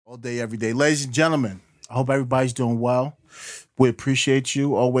All day, every day. Ladies and gentlemen, I hope everybody's doing well. We appreciate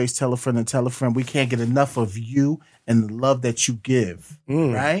you. Always tell a friend and tell a friend. We can't get enough of you and the love that you give,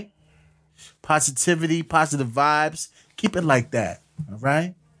 right? Positivity, positive vibes. Keep it like that, all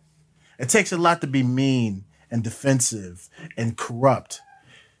right? It takes a lot to be mean and defensive and corrupt.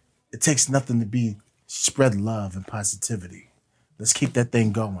 It takes nothing to be spread love and positivity. Let's keep that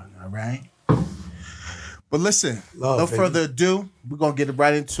thing going, all right? But listen, no further ado, we're going to get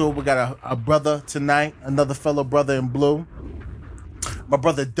right into it. We got a brother tonight, another fellow brother in blue. My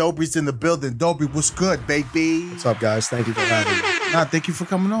brother Dobry's in the building. Dobry, what's good, baby? What's up, guys? Thank you for having me. Nah, thank you for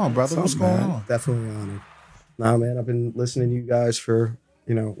coming on, brother. What's going on? Definitely honored. Nah, man, I've been listening to you guys for,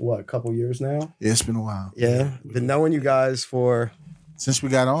 a couple years now? Yeah, it's been a while. Yeah, been knowing you guys for... Since we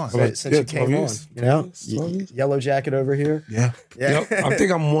got on. Since you came on. Yellow jacket over here. Yeah. Yep. I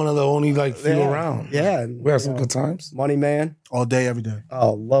think I'm one of the only few around. Yeah. We had some good times. Money man. All day, every day.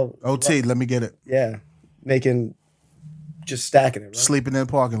 Oh, love OT, let me get it. Yeah. Just stacking it, right? Sleeping in the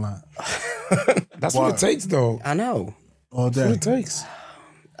parking lot. That's what it takes, though. I know. All day. That's what it takes.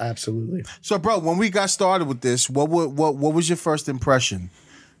 Absolutely. So, bro, when we got started with this, what was your first impression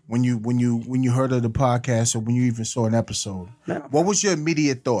when you heard of the podcast or when you even saw an episode? Man, what was your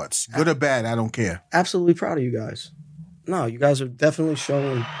immediate thoughts? Good or bad, I don't care. Absolutely proud of you guys. No, you guys are definitely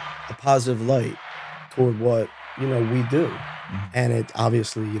showing a positive light toward what, we do. Mm-hmm. And it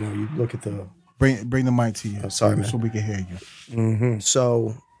obviously, you look at the... Bring the mic to you. Oh, sorry, man. So we can hear you. Mm-hmm.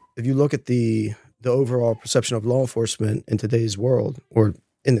 So if you look at the overall perception of law enforcement in today's world or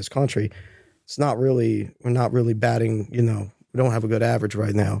in this country, we're not really batting, we don't have a good average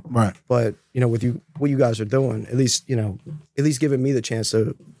right now. Right. But, with what you guys are doing, at least giving me the chance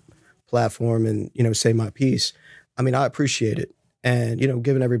to platform and, say my piece. I mean, I appreciate it. And,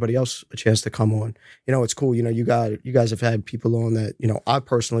 giving everybody else a chance to come on. It's cool. You guys have had people on that, I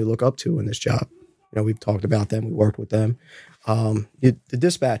personally look up to in this job. We've talked about them. We worked with them. The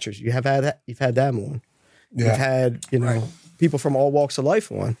dispatchers, you've had them on. Yeah. You've had, right. people from all walks of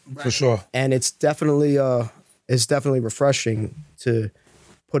life on. Right. For sure. And it's definitely refreshing to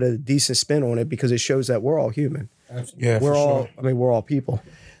put a decent spin on it because it shows that we're all human. Yeah, we're all people.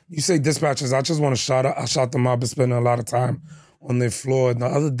 You say dispatchers, I just want to shout them out. I've been spending a lot of time on their floor. The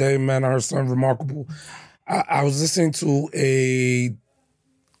other day, man, I heard something remarkable. I was listening to a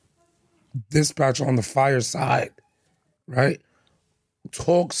dispatcher on the fire side, right?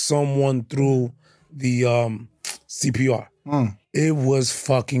 Talk someone through the CPR. It was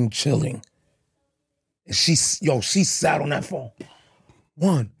fucking chilling. And she sat on that phone.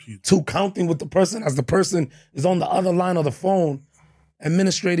 1, 2, counting with the person as the person is on the other line of the phone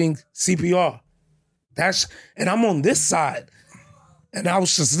administrating CPR. And I'm on this side. And I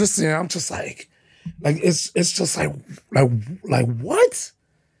was just listening. I'm just like it's just like what?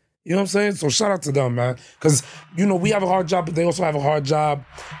 You know what I'm saying? So shout out to them, man. Because, we have a hard job, but they also have a hard job.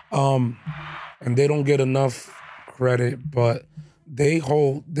 And they don't get enough credit, but they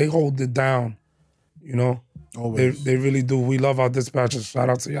hold it down. Always. They really do. We love our dispatchers. Shout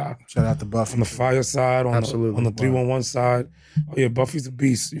out to y'all. Shout out to Buffy. On the fire side, on Absolutely. the 311 side. Oh yeah, Buffy's a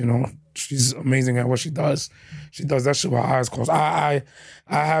beast, She's amazing at what she does. She does that shit with her eyes closed. I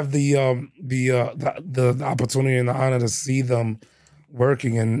have the opportunity and the honor to see them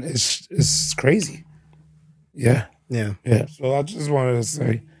working, and it's crazy. Yeah. Yeah. Yeah. So I just wanted to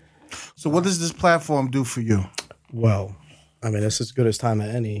say. So what does this platform do for you? Well, I mean, it's as good as time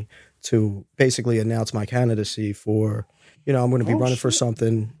as any to basically announce my candidacy for, I'm going to be running for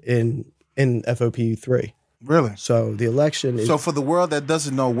something in FOP 3. Really? So the election is... So for the world that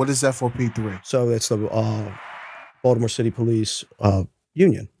doesn't know, what is FOP 3? So it's the Baltimore City Police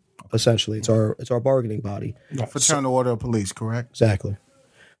Union, essentially. It's our bargaining body. Fraternal Order of Police, correct? Exactly.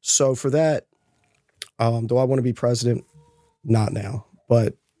 So for that, do I want to be president? Not now.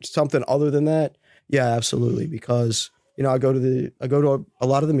 But something other than that, yeah, absolutely. Because... I go to a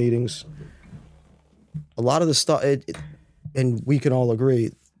lot of the meetings, a lot of the stuff, and we can all agree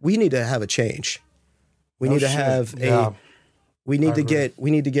we need to have a change. We need to have we need to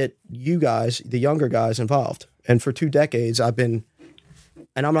get you guys, the younger guys, involved. And for 2 decades, I've been,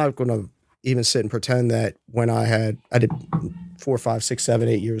 and I'm not going to even sit and pretend that when I did 4, 5, 6, 7,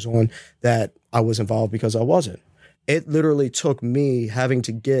 8 years on that I was involved because I wasn't. It literally took me having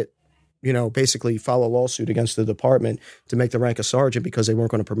to get, basically file a lawsuit against the department to make the rank of sergeant because they weren't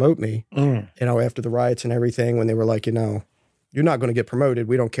going to promote me. After the riots and everything, when they were like, you're not going to get promoted.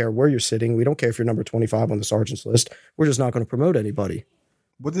 We don't care where you're sitting. We don't care if you're number 25 on the sergeant's list. We're just not going to promote anybody.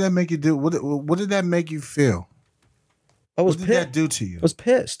 What did that make you do? What did that make you feel? What did that do to you? I was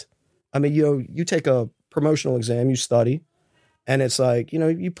pissed. I mean, you take a promotional exam, you study, And it's like,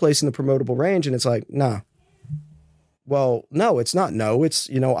 you place in the promotable range, and it's like, nah. Well, no, it's not no. It's,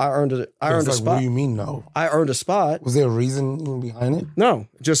 I earned a spot. What do you mean no? I earned a spot. Was there a reason behind it? No,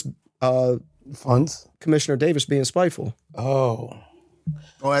 just Funds? Commissioner Davis being spiteful. Oh.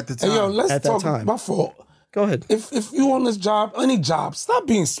 Oh, at the time. Hey, yo, let's At that talk. time. My fault. Go ahead. If you on this job, any job, stop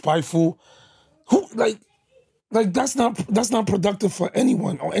being spiteful. Who like that's not productive for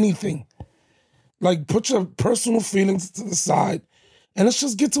anyone or anything. Like, put your personal feelings to the side, and let's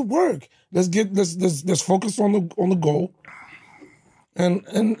just get to work. Let's focus on the goal. And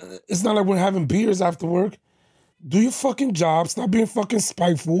it's not like we're having beers after work. Do your fucking job. Stop being fucking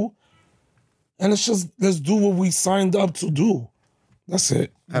spiteful. And let's do what we signed up to do. That's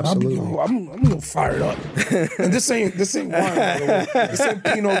it. Absolutely. I'm a little fired up. And this ain't wine, by the way. This ain't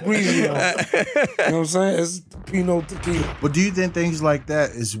Pinot Grigio. You know what I'm saying? It's Pinot Tequila. But do you think things like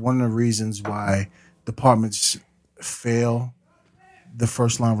that is one of the reasons why departments fail the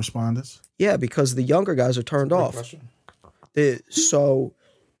first line responders? Yeah, because the younger guys are turned off. Question. So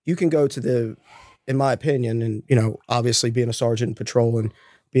you can go to in my opinion, and obviously being a sergeant in patrol and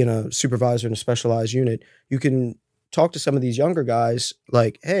being a supervisor in a specialized unit, you can talk to some of these younger guys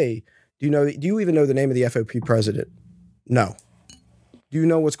like, hey, do you even know the name of the FOP president? No. Do you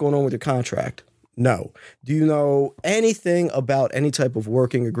know what's going on with your contract? No. Do you know anything about any type of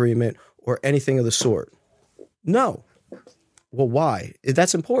working agreement or anything of the sort? No. Well, why?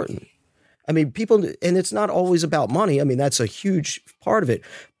 That's important. I mean, people, and it's not always about money. I mean, that's a huge part of it.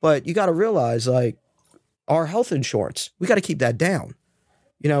 But you got to realize, like, our health insurance, we got to keep that down.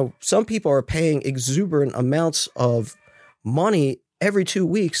 Some people are paying exuberant amounts of money every 2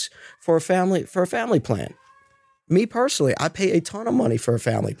 weeks for a family plan. Me personally, I pay a ton of money for a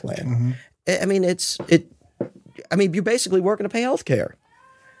family plan. Mm-hmm. I mean, you're basically working to pay health care.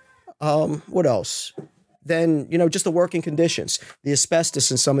 What else? Then, just the working conditions, the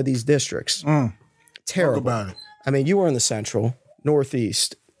asbestos in some of these districts. Terrible. Talk about it. I mean, you were in the central,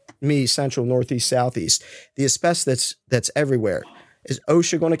 northeast, me, central, northeast, southeast. The asbestos that's everywhere. Is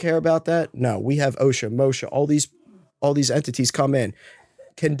OSHA going to care about that? No, we have OSHA, MOSHA, all these entities come in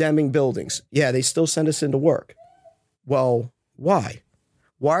condemning buildings. Yeah, they still send us into work. Well, why?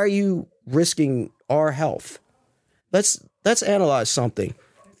 Why are you risking our health? Let's analyze something.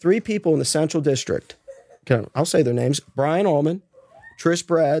 3 people in the Central District. I'll say their names: Brian Allman, Trish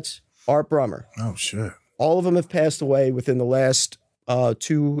Brads, Art Brummer. Oh shit! All of them have passed away within the last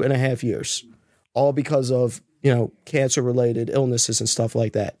 2.5 years, all because of cancer-related illnesses and stuff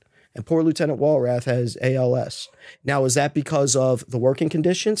like that. And poor Lieutenant Walrath has ALS. Now, is that because of the working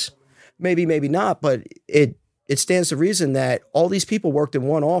conditions? Maybe, maybe not, but it stands to reason that all these people worked in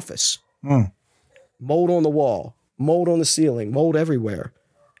one office. Mold on the wall, mold on the ceiling, mold everywhere.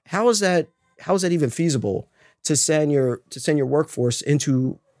 How is that even feasible to send your workforce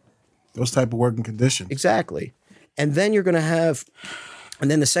into those type of working conditions? Exactly. And then you're going to have... And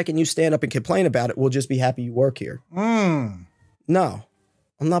then the second you stand up and complain about it, we'll just be happy you work here. No,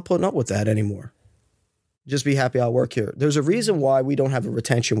 I'm not putting up with that anymore. Just be happy I work here. There's a reason why we don't have a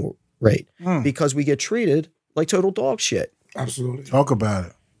retention rate. Because we get treated like total dog shit. Absolutely. Talk about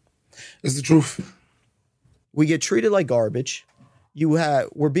it. It's the truth. We get treated like garbage.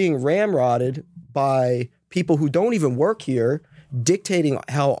 We're being ramrodded by people who don't even work here, dictating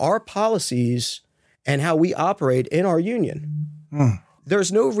how our policies and how we operate in our union.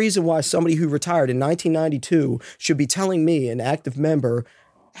 There's no reason why somebody who retired in 1992 should be telling me, an active member,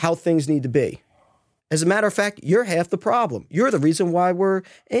 how things need to be. As a matter of fact, you're half the problem. You're the reason why we're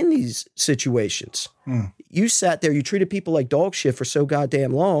in these situations. You sat there, you treated people like dog shit for so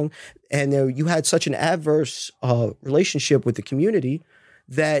goddamn long, and you had such an adverse relationship with the community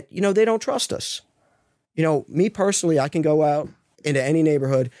that, they don't trust us. Me personally, I can go out into any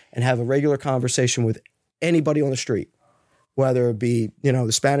neighborhood and have a regular conversation with anybody on the street. Whether it be,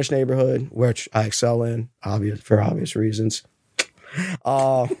 the Spanish neighborhood, which I excel in, for obvious reasons.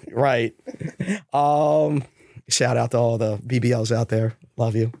 Right. Shout out to all the BBLs out there.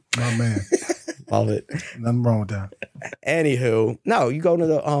 Love you. My man. Love it. Nothing wrong with that. Anywho, no, you go into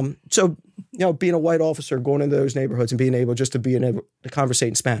the, being a white officer, going into those neighborhoods and being able just to conversate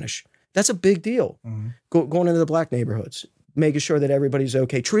in Spanish. That's a big deal. Going into the black neighborhoods. Making sure that everybody's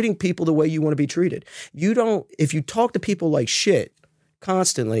okay, treating people the way you want to be treated. If you talk to people like shit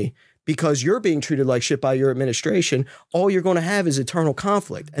constantly because you're being treated like shit by your administration, all you're going to have is eternal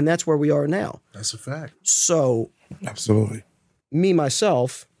conflict. And that's where we are now. That's a fact. So, absolutely. Me,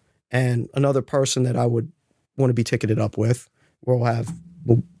 myself, and another person that I would want to be ticketed up with, we'll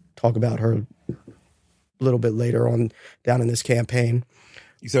talk about her a little bit later on down in this campaign.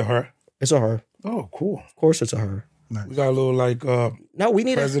 You said her? It's a her. Oh, cool. Of course it's a her. Nice. We got a little like No, we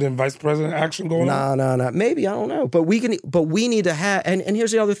need president, vice president action going on. No. Maybe, I don't know. But we need to have, and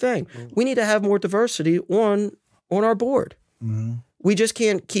here's the other thing. We need to have more diversity on our board. Mm-hmm. We just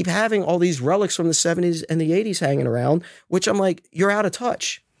can't keep having all these relics from the 70s and the 80s hanging around, which I'm like, you're out of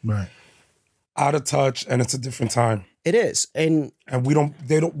touch. Right. Out of touch, and it's a different time. It is. And we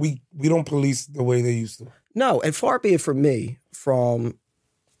don't police the way they used to. no, and far be it from me from,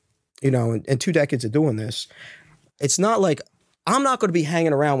 in 2 decades of doing this, it's not like I'm not going to be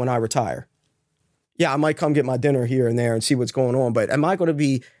hanging around when I retire. Yeah, I might come get my dinner here and there and see what's going on, but am I going to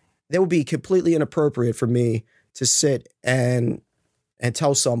be, that would be completely inappropriate for me to sit and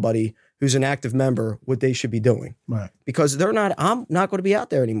tell somebody who's an active member what they should be doing. Right. Because I'm not going to be out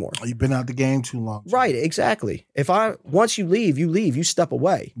there anymore. You've been out the game too long. Right, exactly. Once you leave, you step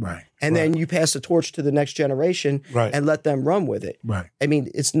away. Right. And then you pass the torch to the next generation and let them run with it. Right. I mean,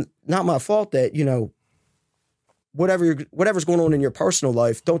 it's not my fault that, whatever's going on in your personal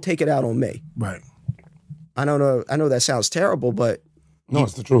life, don't take it out on me. Right. I know that sounds terrible, but No,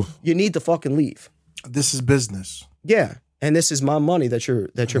 it's the truth. you need to fucking leave. This is business. Yeah. And this is my money that you're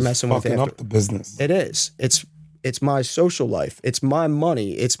messing with Fucking after. up the business. It is. It's my social life. It's my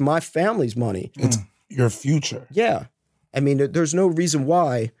money. It's my family's money. It's your future. Yeah. I mean, there's no reason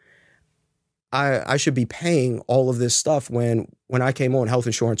why I should be paying all of this stuff when I came on, health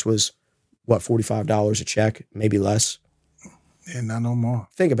insurance was, what, $45 a check, maybe less? Yeah, not no more.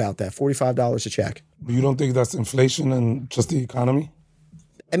 Think about that, $45 a check. But you don't think that's inflation and just the economy?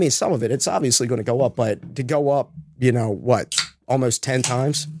 I mean, some of it's obviously going to go up, but to go up, almost 10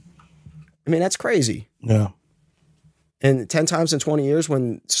 times? I mean, that's crazy. Yeah. And 10 times in 20 years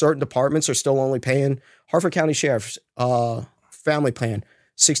when certain departments are still only paying Harford County Sheriff's family plan,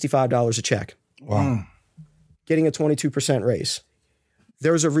 $65 a check. Wow. Getting a 22% raise.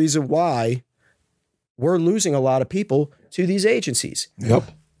 There's a reason why we're losing a lot of people to these agencies. Yep.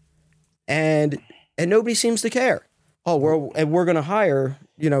 And nobody seems to care. Oh, we're going to hire,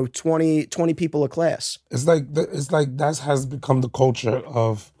 20 people a class. It's like that has become the culture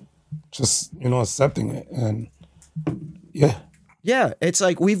of just, accepting it. And yeah. Yeah, it's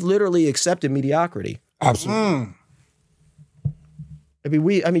like we've literally accepted mediocrity. Absolutely. I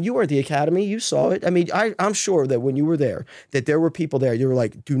mean, you were at the academy, you saw it. I mean, I'm sure that when you were there, that there were people there, you were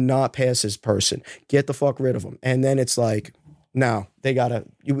like, do not pass this person. Get the fuck rid of them. And then it's like, no,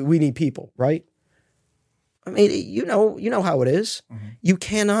 we need people, right? I mean, you know how it is. Mm-hmm.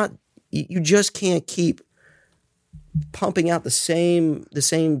 You just can't keep pumping out the same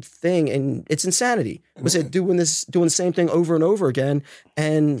thing, and it's insanity. Was it doing the same thing over and over again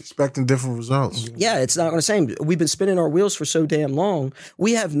and Expecting different results. yeah, it's not going to same. We've been spinning our wheels for so damn long.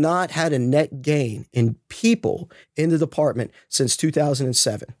 We have not had a net gain in people in the department since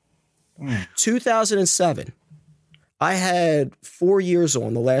 2007. 2007. I had 4 years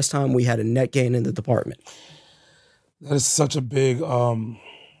on the last time we had a net gain in the department. That is such a big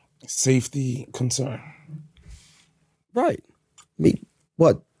safety concern. Right. I mean,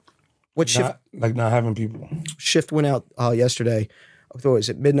 what shift? Not having people. Shift went out yesterday. I thought it was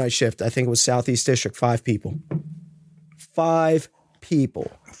at midnight shift. I think it was Southeast District. 5 people. 5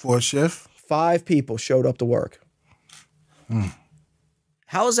 people. For a shift? 5 people showed up to work.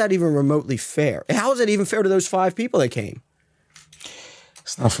 How is that even remotely fair? How is that even fair to those 5 people that came?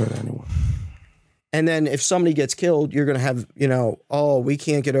 It's not fair to anyone. And then if somebody gets killed, you're going to have, we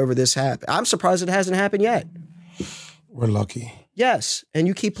can't get over this happen. I'm surprised it hasn't happened yet. We're lucky. Yes. And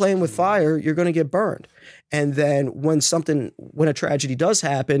you keep playing with fire, you're going to get burned. And then when a tragedy does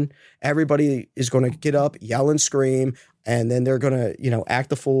happen, everybody is going to get up, yell and scream. And then they're going to, act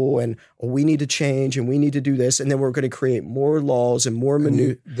the fool and we need to change and we need to do this. And then we're going to create more laws and more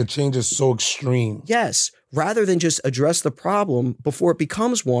The change is so extreme. Yes. Rather than just address the problem before it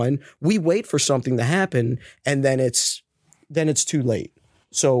becomes one, we wait for something to happen and then it's too late.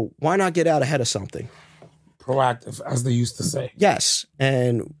 So why not get out ahead of something? Proactive, as they used to say. Yes.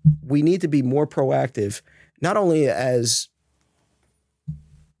 And we need to be more proactive, not only as,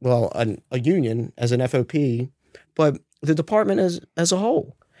 a union, as an FOP, but the department as a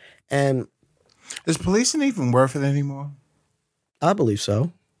whole. And is policing even worth it anymore? I believe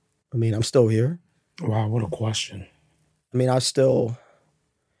so. I mean, I'm still here. Wow, what a question. I mean, there's still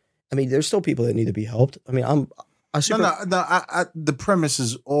people that need to be helped. I mean, the premise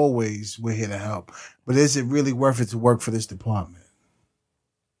is always we're here to help. But is it really worth it to work for this department?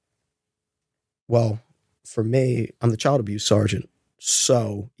 Well, for me, I'm the child abuse sergeant.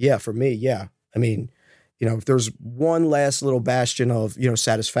 So, yeah, for me, yeah. I mean, if there's one last little bastion of,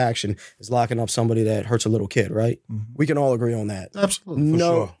 satisfaction is locking up somebody that hurts a little kid, right? Mm-hmm. We can all agree on that.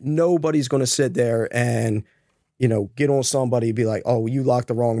 Absolutely. Nobody's going to sit there and, get on somebody, be like, oh, you locked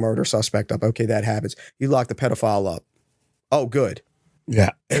the wrong murder suspect up. Okay, that happens. You locked the pedophile up. Oh, good.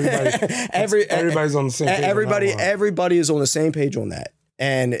 Yeah. Everybody's on the same page. Everybody is on the same page on that.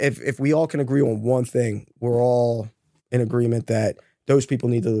 And if we all can agree on one thing, we're all in agreement that those people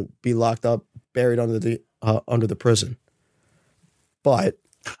need to be locked up, buried under the prison. But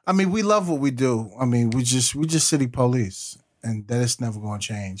I mean, we love what we do. I mean, we just city police, and that is never going to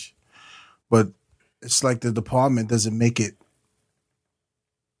change. But it's like the department doesn't make it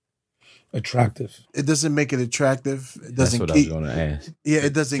attractive. It doesn't make it attractive. It That's doesn't what keep. I was going to ask. Yeah,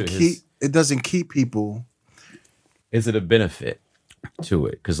 it doesn't keep. It doesn't keep people. Is it a benefit to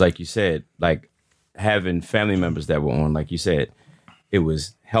it? Because, like you said, like having family members that were on, like you said, it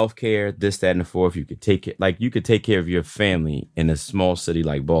was healthcare, this, that, and the fourth. You could take it, like you could take care of your family in a small city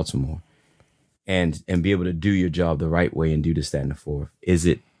like Baltimore, and be able to do your job the right way and do this, that, and the fourth. Is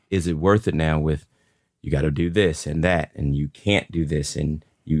it worth it now? With you got to do this and that, and you can't do this, and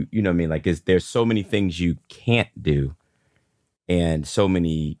you know what I mean? Like, there's so many things you can't do, and so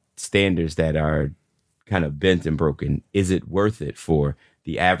many standards that are kind of bent and broken. Is it worth it for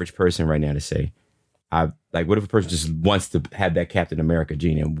the average person right now to say, what if a person just wants to have that Captain America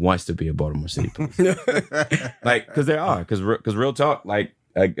gene and wants to be a Baltimore City police? Like, because there are, because real talk, like,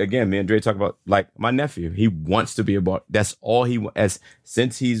 again, me and Dre talk about, like, my nephew, he wants to be that's all he wants,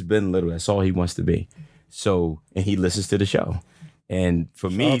 since he's been little, that's all he wants to be. So, and he listens to the show. And for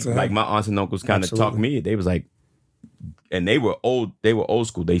me, like, my aunts and uncles kind of talked me, they was like, and they were old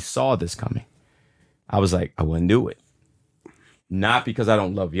school, they saw this coming. I was like, I wouldn't do it. Not because I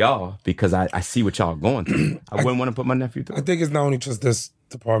don't love y'all, because I see what y'all going through. I wouldn't want to put my nephew through. I think it's not only just this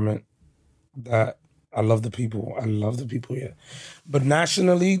department that I love the people. I love the people here. But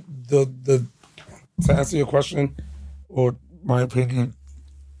nationally, to answer your question, or my opinion,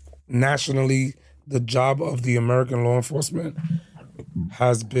 nationally, the job of the American law enforcement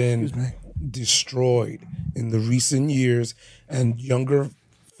has been destroyed in the recent years, and younger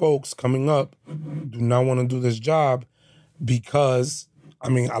folks coming up do not want to do this job because, I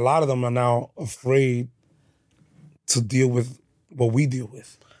mean, a lot of them are now afraid to deal with what we deal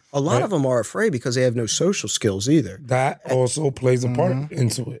with. A lot of them are afraid because they have no social skills either. That also plays a part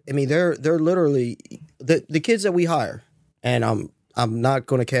into it. I mean, they're literally the kids that we hire, and I'm not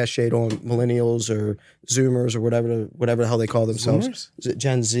going to cast shade on millennials or Zoomers or whatever the hell they call themselves. Zoomers? Is it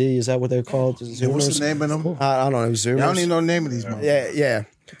Gen Z? Is that what they're called? Zoomers? What's the name of them? I don't know. Zoomers. I don't even know the name of these motherfuckers. Yeah.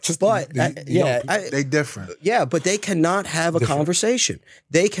 They different. Yeah, but they cannot have a conversation.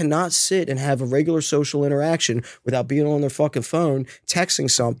 They cannot sit and have a regular social interaction without being on their fucking phone, texting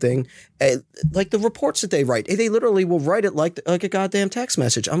something. Like the reports that they write, they literally will write it like a goddamn text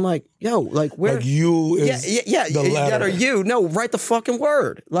message. I'm like, yo, like where? Like you is the letter. You. No, write the fucking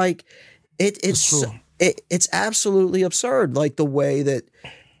word. Like it's absolutely absurd. Like the way that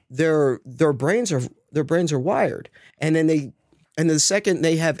their brains are wired, and then the second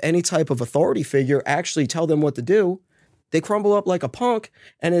they have any type of authority figure actually tell them what to do, they crumble up like a punk,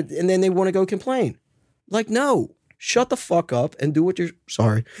 and then they want to go complain. Like, no, shut the fuck up and do what you're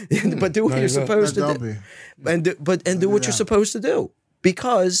but do what you're supposed to do. And do what you're supposed to do.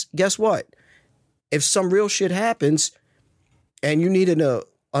 Because guess what? If some real shit happens, and you need I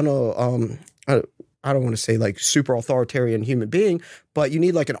don't want to say like super authoritarian human being, but you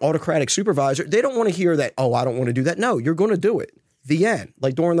need like an autocratic supervisor. They don't want to hear that, oh, I don't want to do that. No, you're going to do it. The end.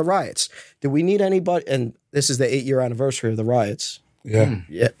 Like during the riots. Do we need anybody? And this is the 8-year anniversary of the riots. Yeah.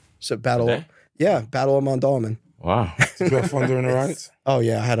 Yeah. So Battle of Mondawmin. Wow. Did you have fun during the riots? Oh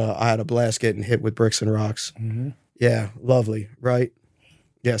yeah, I had a blast getting hit with bricks and rocks. Mm-hmm. Yeah, lovely, right?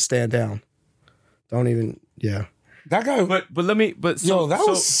 Yeah, stand down. Don't even. Yeah. That guy. But let me.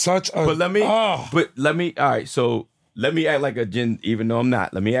 Was such a. But let me. All right. So let me act like a gen, even though I'm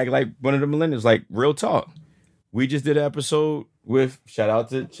not. Let me act like one of the millennials. Like real talk. We just did an episode with shout out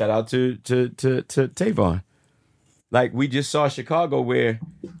to Tavon. Like we just saw Chicago where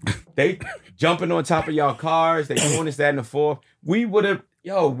they jumping on top of y'all cars. They doing this, that, and the fourth. We would have.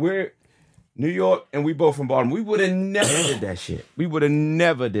 We're New York, and we both from Baltimore. We would have never did that shit. We would have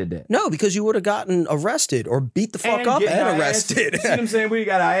never did that. No, because you would have gotten arrested or beat the fuck up and arrested. You see what I'm saying? We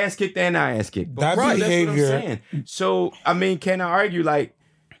got our ass kicked and our ass kicked. That behavior. That's what I'm saying. So, I mean, can I argue, like,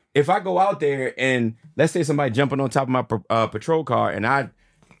 if I go out there and let's say somebody jumping on top of my patrol car and I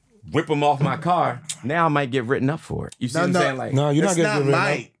whip them off my car, now I might get written up for it. You see what I'm saying? Like, no, you're not going to get written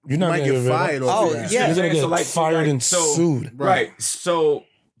up. You're not going to get fired. Oh, yeah. You're going to get fired and sued. Right. So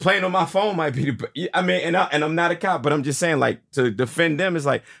playing on my phone might be I mean, and I'm not a cop, but I'm just saying, like, to defend them is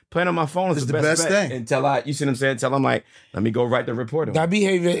like playing on my phone is the best thing. Until you see what I'm saying? Until I'm like, let me go write the report on. That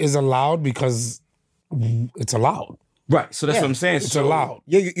behavior is allowed because it's allowed. Right. So that's Yeah. what I'm saying. It's So allowed.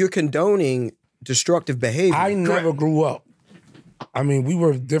 Yeah, you're condoning destructive behavior. I never grew up. I mean, we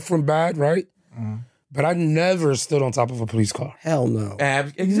were different bad, right? But I never stood on top of a police car. Hell no.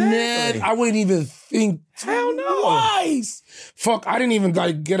 Ned, I wouldn't even think Hell no. twice. Fuck, I didn't even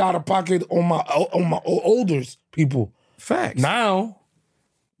like get out of pocket on my older people. Facts. Now,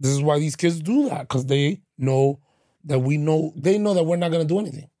 this is why these kids do that, because they know that they know that we're not gonna do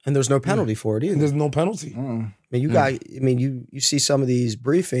anything. And there's no penalty for it either. And there's no penalty. You see some of these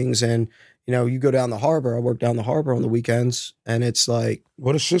briefings and, you go down the harbor. I work down the harbor on the weekends and it's like,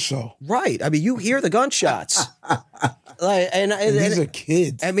 What a shit show. right. I mean, you hear the gunshots. and These are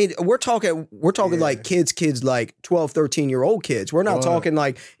kids. I mean, we're talking like kids like 12, 13-year-old kids. We're not talking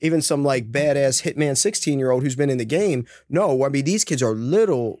like even some like badass hitman 16-year-old who's been in the game. No, I mean, these kids are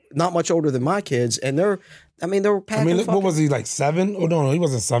little, not much older than my kids. And they're packing look, what was he, like 7? Oh, no, he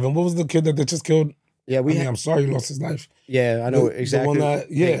wasn't 7. What was the kid that they just killed? Yeah, I'm sorry he lost his life. Yeah, I know The exactly. one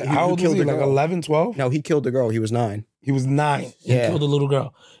that, how old was he? Like 11, 12? No, he killed the girl. He was 9. He was 9. He Yeah. killed a little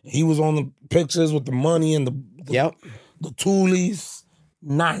girl. He was on the pictures with the money and the Yep. toolies.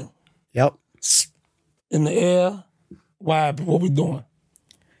 9. Yep. In the air. What happened? What we doing?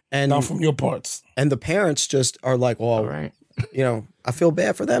 And Not from your parts. and the parents just are like, well, All right. I feel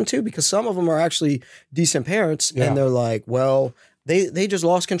bad for them too, because some of them are actually decent parents, Yeah. and they're like, well, they just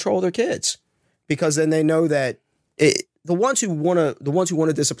lost control of their kids, because then they know that the ones who want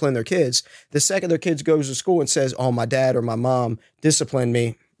to discipline their kids, the second their kids goes to school and says, oh, my dad or my mom disciplined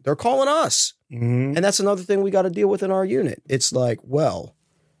me, they're calling us. Mm-hmm. And that's another thing we got to deal with in our unit. It's like, well,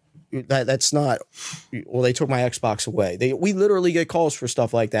 that's not, well, they took my Xbox away. We literally get calls for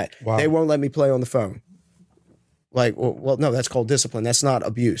stuff like that. Wow. They won't let me play on the phone. Like, well, no, that's called discipline. That's not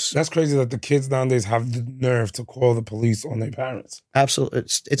abuse. That's crazy that the kids nowadays have the nerve to call the police on their parents. Absolutely.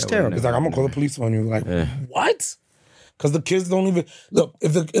 It's terrible. It's like, I'm going to call the police on you. Like, what? Because the kids don't even... Look,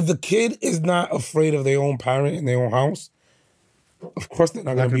 if the kid is not afraid of their own parent in their own house, of course they're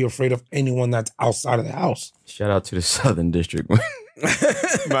not going to be afraid of anyone that's outside of the house. Shout out to the Southern District. When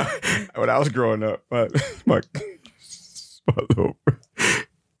I was growing up, my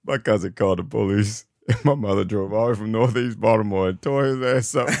cousin called the police. My mother drove all the way from Northeast Baltimore and tore his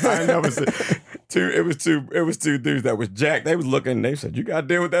ass up. I ain't never seen it was two dudes that was jacked. They was looking. They said, "You got to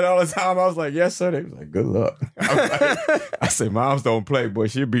deal with that all the time." I was like, "Yes, sir." They was like, "Good luck." I said, "Moms don't play, boy.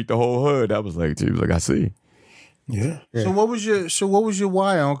 She beat the whole hood." I was like, "She was like, I see." Yeah. So what was your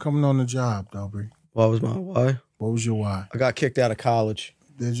why on coming on the job, Dobry? What was my why? What was your why? I got kicked out of college.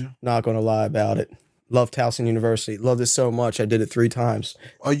 Did you? Not going to lie about it. Loved Towson University. Loved it so much. I did it 3 times.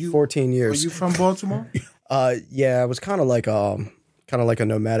 Are you 14 Are years. you from Baltimore? Yeah, I was kind of like a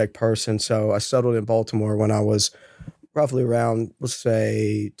nomadic person. So I settled in Baltimore when I was roughly around, let's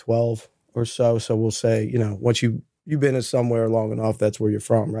say 12 or so. So we'll say, once you've been in somewhere long enough, that's where you're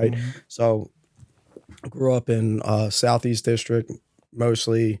from, right? Mm-hmm. So I grew up in Southeast District,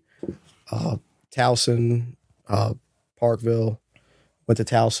 mostly Towson, Parkville. Went to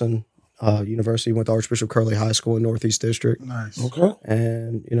Towson University. Went to Archbishop Curley High School in Northeast District. Nice. Okay.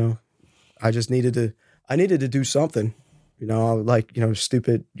 And I just needed to do something. I was like,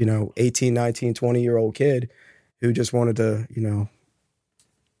 stupid, 18, 19, 20-year-old kid who just wanted to,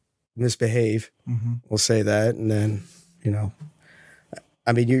 misbehave. Mm-hmm. We'll say that. And then,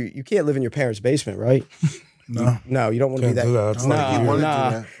 I mean, you can't live in your parents' basement, right? No. You don't want to be Can't do that. that. That's like you wanna do Nah.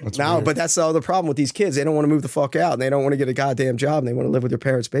 that. That's No, weird. but that's the other problem with these kids. They don't want to move the fuck out, and they don't want to get a goddamn job, and they want to live with their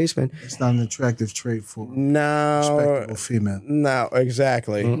parents' basement. It's not an attractive trait for a No, respectable female. no,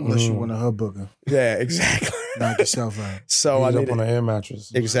 exactly. Unless you want a her booger. Yeah, exactly. Knock yourself out. So I He's need up on an air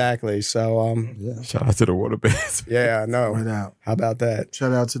mattress. exactly. So Shout out to the water beds. yeah, no. Right out. How about that?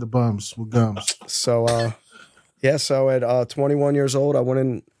 Shout out to the bums with gums. So yeah. So at 21 years old, I went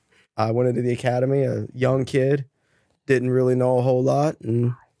into the academy, a young kid, didn't really know a whole lot,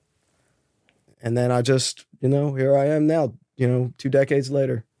 and then I just here I am now, 2 decades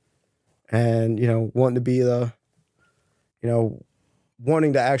later, and wanting to be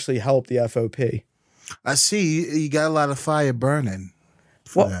wanting to actually help the FOP. I see you got a lot of fire burning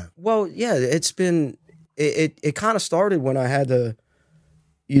for that. Well, yeah, it's been it kind of started when I had to.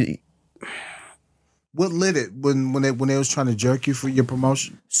 What lit it when they was trying to jerk you for your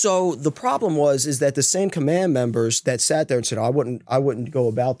promotion? So the problem is that the same command members that sat there and said, I wouldn't go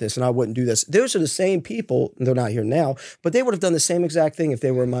about this and I wouldn't do this. Those are the same people, and they're not here now, but they would have done the same exact thing if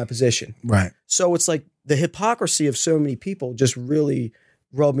they were in my position. Right. So it's like the hypocrisy of so many people just really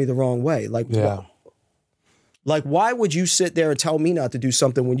rubbed me the wrong way. Like, Yeah. like why would you sit there and tell me not to do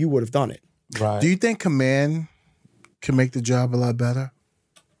something when you would have done it? Right. Do you think command can make the job a lot better?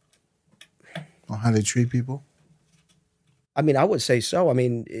 on how they treat people? I mean, I would say so. I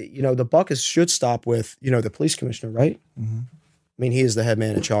mean, the buck should stop with, the police commissioner, right? Mm-hmm. I mean, he is the head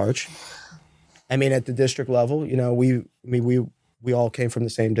man in charge. I mean, at the district level, we all came from the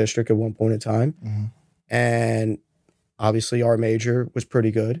same district at one point in time. Mm-hmm. And obviously our major was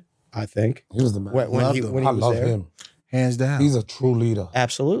pretty good, I think. He was the man. When he I was love there. him. Hands down. He's a true leader.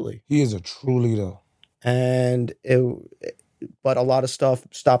 Absolutely. He is a true leader. And but a lot of stuff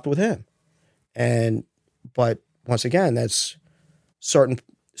stopped with him. But once again, that's certain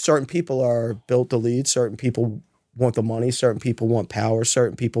people are built to lead. Certain people want the money. Certain people want power.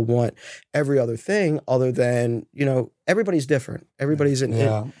 Certain people want every other thing other than, everybody's different.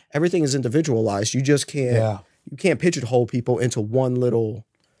 Everything is individualized. You just you can't pigeonhole people into one little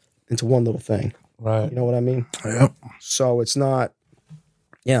thing. Right. You know what I mean? Yep. So it's not,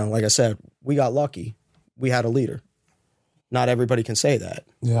 like I said, we got lucky. We had a leader. Not everybody can say that.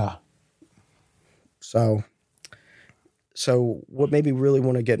 Yeah. So what made me really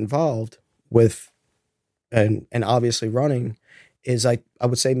want to get involved with and obviously running is I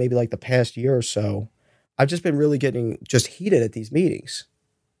would say maybe like the past year or so, I've just been really getting just heated at these meetings.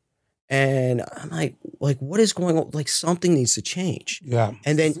 And I'm like, what is going on? Like something needs to change. Yeah.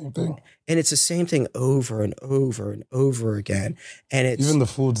 And then, same thing. And it's the same thing over and over and over again. And it's Even the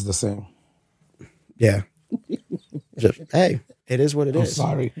food's the same. yeah. Hey, it is what it I'm is.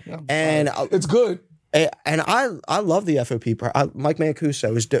 sorry. And It's good. And I love the FOP part. Mike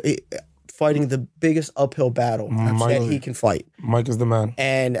Mancuso is fighting the biggest uphill battle that he can fight. Mike is the man.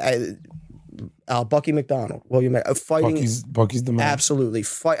 And Bucky McDonald, William, fighting. Bucky's the man. Absolutely.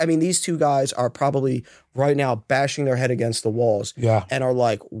 I mean, these two guys are probably right now bashing their head against the walls. Yeah. And are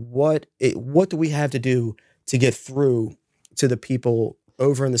like, what do we have to do to get through to the people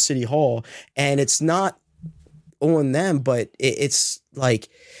over in the city hall? And it's not on them, but it's like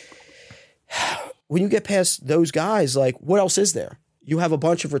when you get past those guys, like what else is there? You have a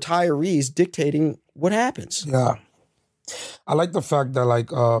bunch of retirees dictating what happens. Yeah. I like the fact that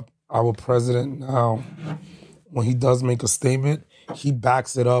like our president now, when he does make a statement, he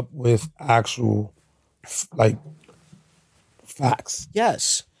backs it up with actual like facts.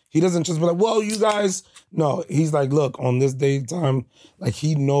 Yes. He doesn't just be like, well, you guys, no, he's like, look, on this day and time, like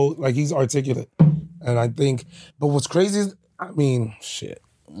he knows, like he's articulate. And I think, but what's crazy is, I mean, shit,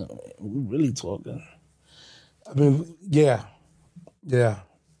 we're really talking. I mean, yeah.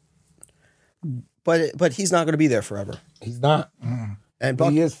 But he's not going to be there forever. He's not. And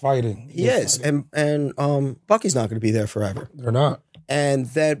But he is fighting. He is. Fighting. And Bucky's not going to be there forever. They're not.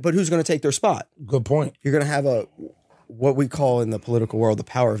 But who's going to take their spot? Good point. You're going to have what we call in the political world the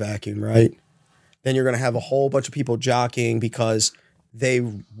power vacuum, right? Then you're going to have a whole bunch of people jockeying because they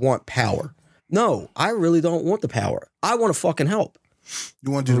want power. No, I really don't want the power. I want to fucking help.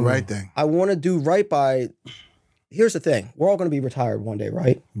 You want to do the right thing. I want to do right by. Here's the thing: we're all going to be retired one day,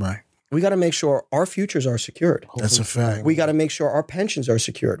 right? Right. We got to make sure our futures are secured. That's a fact. We got to make sure our pensions are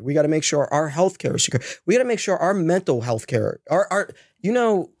secured. We got to make sure our health care is secure. We got to make sure our mental health care, you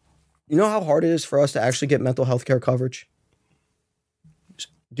know how hard it is for us to actually get mental health care coverage?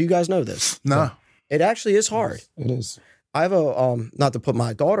 Do you guys know this? No. It actually is hard. It is. I have not to put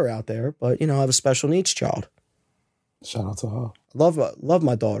my daughter out there, but I have a special needs child. Shout out to her. Love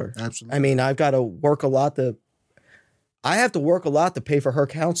my daughter. Absolutely. I mean, I've got to work a lot to pay for her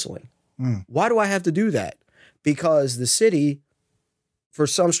counseling. Why do I have to do that? Because the city, for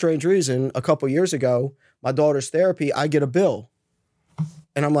some strange reason, a couple years ago, my daughter's therapy, I get a bill.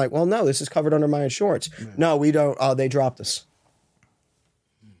 And I'm like, well, no, this is covered under my insurance. Yeah. No, we don't. They dropped us.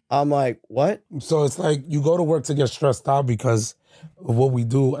 I'm like, what? So it's like you go to work to get stressed out because of what we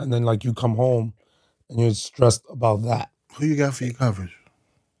do, and then like you come home and you're stressed about that. Who you got for your coverage?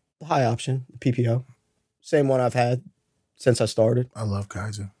 The high option, the PPO. Same one I've had since I started. I love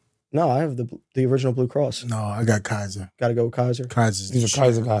Kaiser. No, I have the original Blue Cross. No, I got Kaiser. Got to go with Kaiser. Kaiser's He's a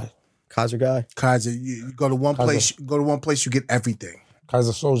Kaiser guy. Kaiser guy. Kaiser, you go to one place. You go to one place, you get everything.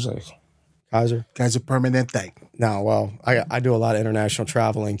 Kaiser Soze. Kaiser Permanente. No, well, I do a lot of international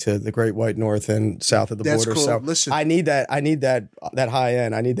traveling to the Great White North and south of the border. Cool. So listen, I need that high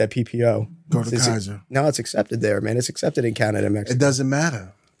end. I need that PPO. Go to Kaiser. No, it's accepted there, man. It's accepted in Canada and Mexico. It doesn't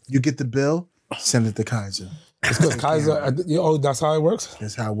matter. You get the bill, send it to Kaiser. It's because Kaiser. That's how it works.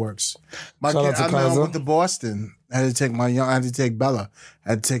 That's how it works. My Shout kid, out to I remember Kaiser. went to Boston. I had to take Bella. I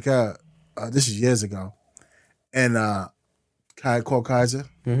had to take her. This is years ago, and I called Kaiser.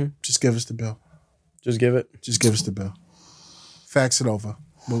 Mm-hmm. Just give us the bill. Just give it. Just give us the bill. Fax it over.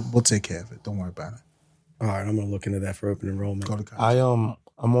 We'll take care of it. Don't worry about it. All right, I'm gonna look into that for open enrollment. Go to Kaiser.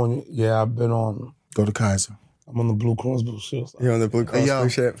 I'm on. Yeah, I've been on. Go to Kaiser. I'm on the Blue Cross Blue Shield. You're on the Blue Cross Hey, yo. Blue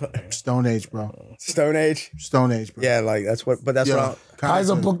shit. Stone Age, bro. Stone Age. Stone Age, bro. Yeah, like that's what. But that's Yo, what.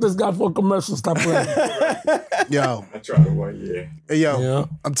 Kaiser, book this guy for a commercial. Stop playing. Yo, I tried it 1 year. hey, yo, Yeah.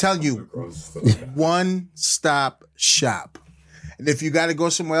 I'm telling you, one-stop shop. And if you got to go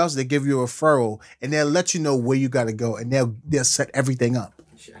somewhere else, they give you a referral, and they'll let you know where you got to go, and they'll set everything up.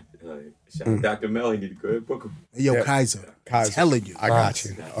 Shout out Dr. Melly, need to go ahead and book him. Hey, yo, Yeah. Kaiser, I'm Kaiser. telling you. I got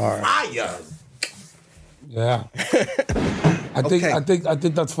you. All right. Fire. Yeah. I think Okay. I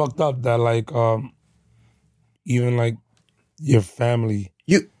think that's fucked up that like even like your family.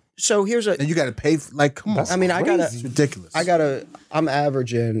 So here's a. And you got to pay, come on. I mean, I gotta. It's ridiculous. I'm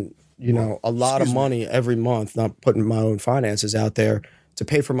averaging, a lot of money every month, not putting my own finances out there to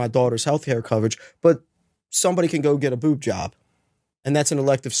pay for my daughter's healthcare coverage, but somebody can go get a boob job, and that's an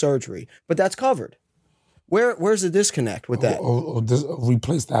elective surgery, but that's covered. Where's the disconnect with that?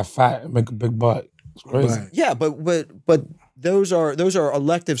 Replace that fat and make a big butt. It's crazy. Right. Yeah, but those are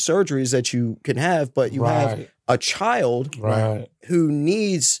elective surgeries that you can have, but you have Right. a child Right. who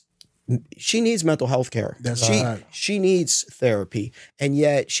needs mental health care. That's right. She needs therapy, and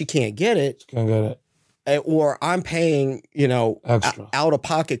yet she can't get it. Can't get it. Or I'm paying, Extra. out of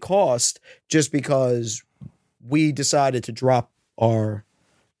pocket cost just because we decided to drop our,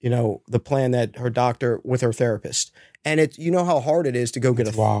 the plan that her doctor with her therapist. And how hard it is to go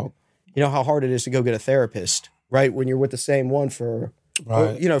get Wow. how hard it is to go get a therapist, right? When you're with the same one for,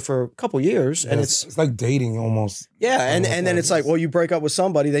 Right. for a couple years, and it's like dating almost. and then it's like, well, you break up with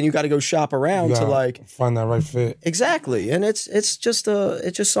somebody, then you got to go shop around You to gotta find that right fit. exactly, and it's just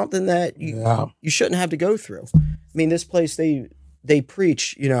something that you shouldn't have to go through. I mean, this place they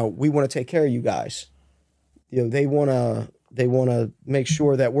preach, we want to take care of you guys. They want to make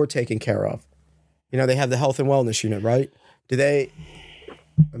sure that we're taken care of. They have the health and wellness unit, right? They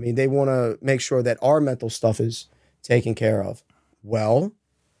want to make sure that our mental stuff is taken care of. Well,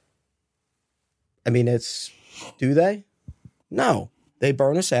 do they? No, they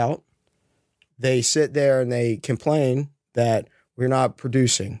burn us out. They sit there and they complain that we're not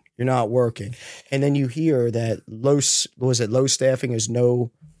producing, you're not working. And then you hear that low staffing is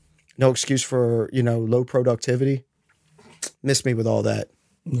no excuse for, low productivity. Miss me with all that.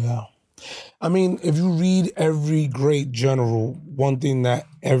 Yeah. I mean, if you read every great general, one thing that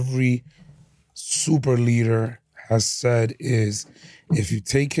every super leader has said is if you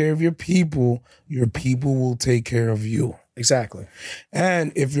take care of your people will take care of you. Exactly.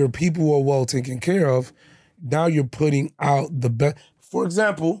 And if your people are well taken care of, now you're putting out the best. For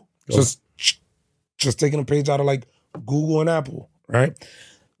example, just taking a page out of like Google and Apple, right?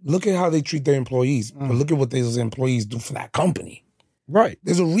 Look at how they treat their employees, but look at what those employees do for that company. Right.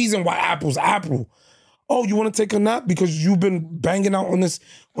 There's a reason why Apple's Apple. Oh, you want to take a nap because you've been banging out on this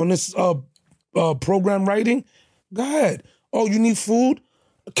program writing? Go ahead. Oh, you need food?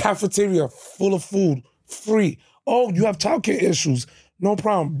 A cafeteria full of food, free. Oh, you have childcare issues? No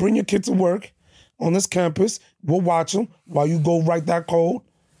problem. Bring your kid to work on this campus. We'll watch them while you go write that code.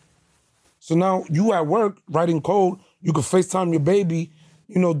 So now you at work writing code. You can FaceTime your baby,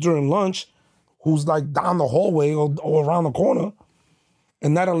 during lunch, who's like down the hallway or around the corner.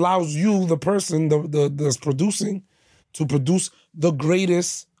 And that allows you, the person that's producing, to produce the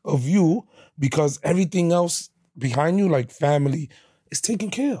greatest of you because everything else behind you, like family, is taken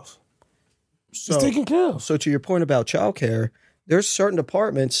care of. It's taken care of. So to your point about childcare, there's certain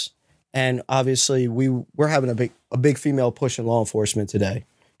departments, and obviously we're having a big female push in law enforcement today,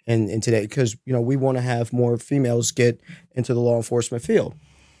 and today because we want to have more females get into the law enforcement field.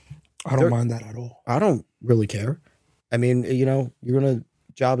 I don't mind that at all. I don't really care. I mean, you're gonna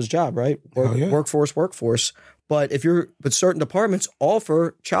job is job, right? Hell yeah. Workforce. But certain departments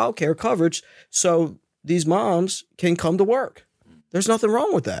offer childcare coverage, so these moms can come to work. There's nothing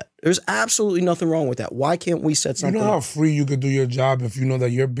wrong with that. There's absolutely nothing wrong with that. Why can't we set something? You know how free you could do your job if you know that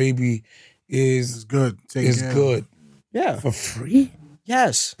your baby is good. Good. Yeah. For free?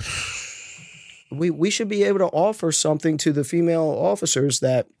 Yes. We should be able to offer something to the female officers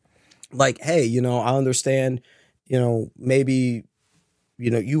that, like, hey, I understand, maybe,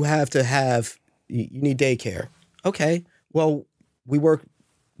 you have to have, you need daycare. Okay. Well, we work,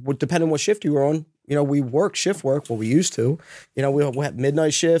 depending on what shift you're on, we work shift work, we used to. We have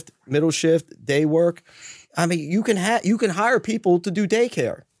midnight shift, middle shift, day work. I mean, you can hire people to do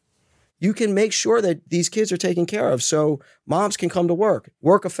daycare. You can make sure that these kids are taken care of so moms can come to work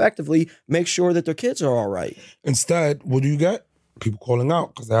effectively, make sure that their kids are all right. Instead, what do you get? People calling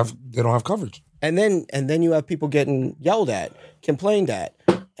out because they don't have coverage. And then you have people getting yelled at, complained at.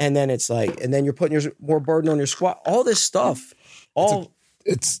 And then it's like, and then you're putting more burden on your squad. All this stuff,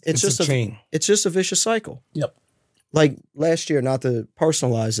 It's just a chain. It's just a vicious cycle. Yep. like last year, not to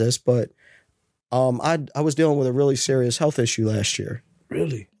personalize this, but I was dealing with a really serious health issue last year.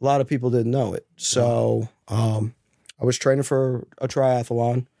 Really? A lot of people didn't know it. So I was training for a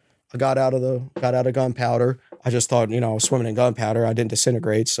triathlon. I got out of gunpowder. I just thought, I was swimming in gunpowder. I didn't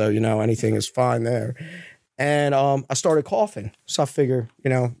disintegrate, so anything is fine there. And I started coughing. So I figure,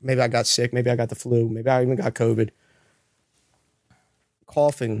 maybe I got sick, maybe I got the flu, maybe I even got COVID.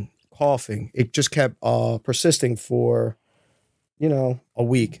 Coughing. It just kept persisting for, a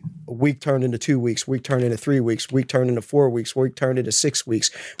week. A week turned into 2 weeks. Week turned into 3 weeks. Week turned into 4 weeks. Week turned into 6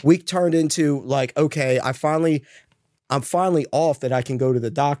 weeks. Week turned into like, okay, I'm finally off that I can go to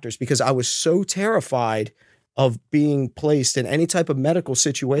the doctors, because I was so terrified of being placed in any type of medical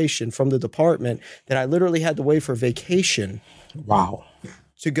situation from the department that I literally had to wait for vacation. Wow.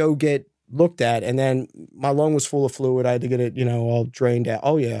 To go get looked at. And then my lung was full of fluid. I had to get it, all drained out.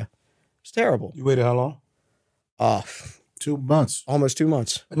 Oh yeah. It's terrible. You waited how long? 2 months. Almost 2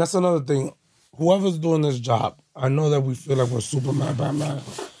 months. And that's another thing. Whoever's doing this job, I know that we feel like we're Superman, Batman.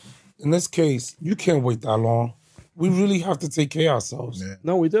 In this case, you can't wait that long. We really have to take care of ourselves. Yeah.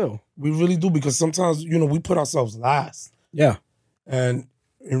 No, we do. We really do, because sometimes, we put ourselves last. Yeah. And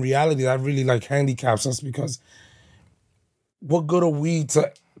in reality, that really handicaps us, because what good are we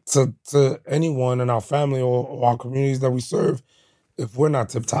to anyone in our family or our communities that we serve if we're not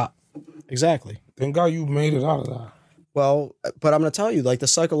tip top? Exactly. Thank God you made it out of that. Well, but I'm going to tell you, the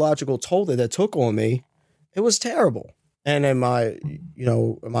psychological toll that took on me, it was terrible. And am I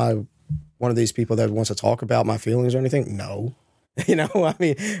one of these people that wants to talk about my feelings or anything? No. I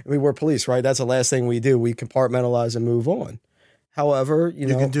mean, we're police, right? That's the last thing we do. We compartmentalize and move on. However, you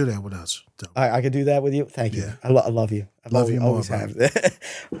can do that with us. I can do that with you. Thank you. Yeah. I love you. I love you more, always bro. have.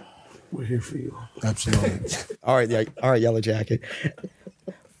 We're here for you. Absolutely. All right, yeah, all right, Yellow Jacket.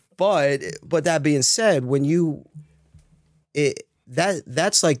 But that being said, when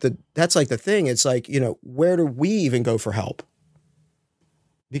that's like the thing. It's like, where do we even go for help?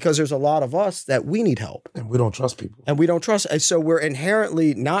 Because there's a lot of us that we need help. And we don't trust people. And we don't trust. And so we're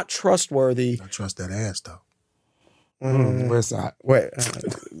inherently not trustworthy. I trust that ass, though. Where's that? Wait,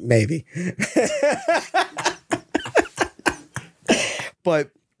 maybe.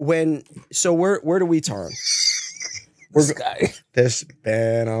 But where do we turn? This guy. This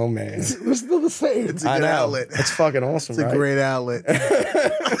man, oh man. We're still the same. It's a good outlet. It's fucking awesome, It's a right? great outlet.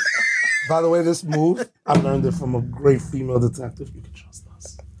 By the way, this move, I learned it from a great female detective. You can trust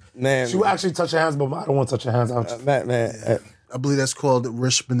us. Man, She will actually touch your hands, but I don't want to touch your hands. man, I believe that's called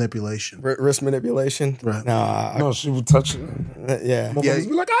wrist manipulation. wrist manipulation. Right. No, she will touch it. yeah. Motherfuckers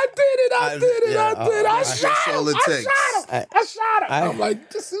be like, I did it. I shot That's all him. it takes. I shot him. I'm like,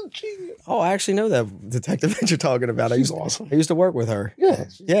 this is genius. Oh, I actually know that detective that you're talking about. She's awesome. I used to work with her. Yeah.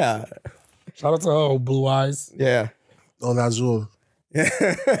 Yeah. Shout out to her, old blue eyes. Yeah. Hola Azul.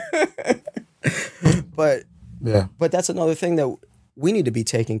 But Yeah. that's another thing that we need to be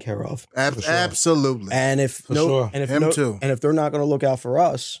taken care of. Absolutely. And if sure. and if Him too. and if they're not going to look out for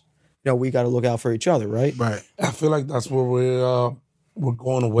us, we got to look out for each other, right? Right. I feel like that's where we're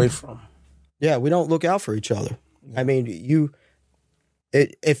going away from. Yeah, we don't look out for each other. I mean,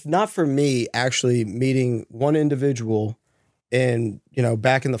 if not for me actually meeting one individual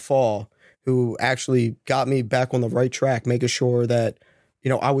back in the fall who actually got me back on the right track, making sure that,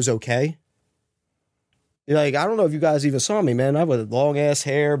 I was okay. Like, I don't know if you guys even saw me, man. I had long ass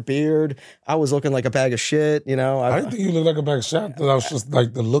hair, beard. I was looking like a bag of shit, I didn't think you looked like a bag of shit. That was just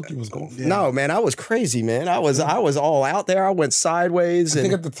like the look you was going for. No, man, I was crazy, man. I was all out there. I went sideways. I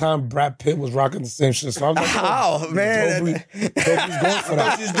think at the time Brad Pitt was rocking the same shit. So I was like, Oh, man. Dobry's going for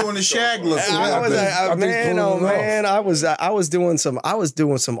that. She's doing the shag look. I was doing some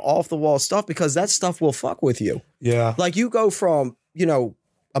off the wall stuff, because that stuff will fuck with you. Yeah. Like, you go from,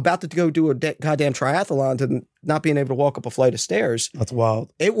 about to go do a goddamn triathlon to not being able to walk up a flight of stairs. That's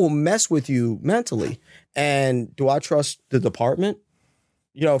wild. It will mess with you mentally. And do I trust the department?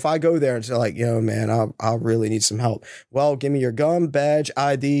 If I go there and say like, man, I really need some help. Well, give me your gun, badge,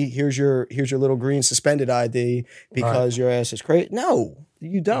 ID. Here's your little green suspended ID because your ass is crazy. No,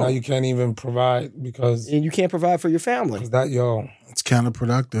 you don't. Now you can't even provide because And you can't provide for your family. It's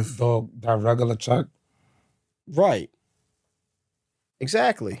counterproductive. dog, that regular check. Right.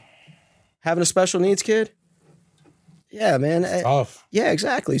 Exactly. Having a special needs kid? Yeah, man. Tough. Yeah,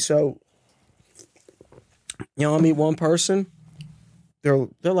 exactly. So, I meet one person. They're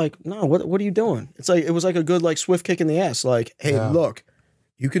like, no, what are you doing? It's like, it was like a good, like, swift kick in the ass. Like, hey, look,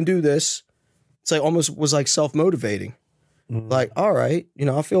 you can do this. It's like almost was like self-motivating. Mm-hmm. Like, all right,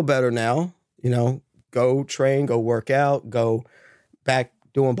 I feel better now. Go train, go work out, go back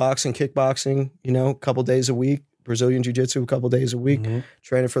doing boxing, kickboxing, a couple days a week, Brazilian Jiu-Jitsu a couple days a week,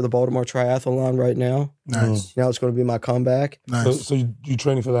 training for the Baltimore Triathlon right now. Nice. Now it's going to be my comeback. Nice. So you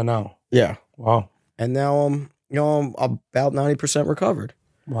training for that now? Yeah. Wow. And now I'm about 90% recovered.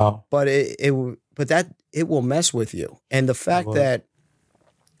 Wow. But it will mess with you. And the fact that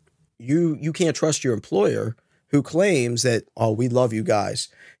you can't trust your employer who claims that, oh, we love you guys.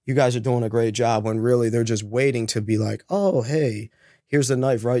 You guys are doing a great job, when really they're just waiting to be like, oh, hey, here's the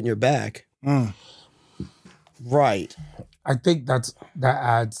knife right in your back. Right. I think that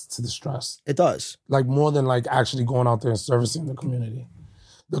adds to the stress. It does. Like more than like actually going out there and servicing the community.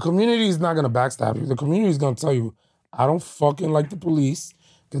 The community is not going to backstab you. The community is going to tell you, I don't fucking like the police.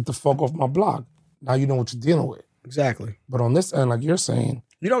 Get the fuck off my block. Now you know what you're dealing with. Exactly. But on this end, like you're saying,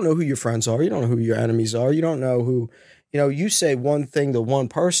 you don't know who your friends are. You don't know who your enemies are. You don't know who, you say one thing to one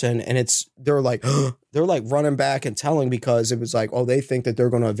person and they're like running back and telling because it was like, oh, they think that they're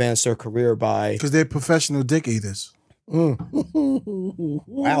going to advance their career by. Because they're professional dick eaters. Wow,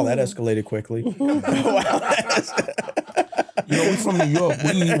 that escalated quickly. we from New York.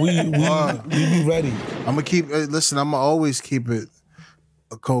 We be ready. I'm going to keep, listen, I'm going to always keep it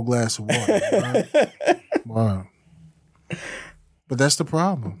a cold glass of water. Right? Wow. But that's the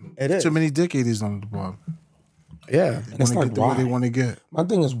problem. It is. Too many dick eaters on the department. Yeah. They want to get the way they want to get. My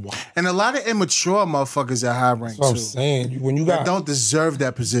thing is why? And a lot of immature motherfuckers at high rank, That's what I'm too. saying. When you That got don't deserve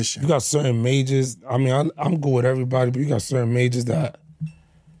that position. you got certain majors. I mean, I'm good with everybody, but you got certain majors that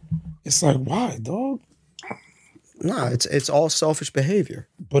it's like, why, dog? No, it's all selfish behavior.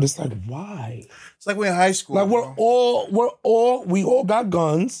 But it's like, why? It's like we're in high school. Like we all got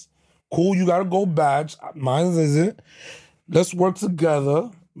guns. Cool, you got a gold badge. Mine isn't. Let's work together.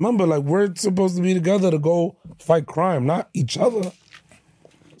 Remember, like we're supposed to be together to go fight crime, not each other.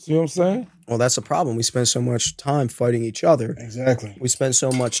 See what I'm saying? Well, that's the problem. We spend so much time fighting each other. Exactly. We spend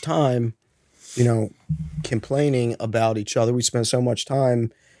so much time, complaining about each other. We spend so much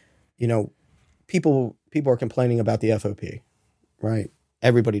time, people are complaining about the FOP, right?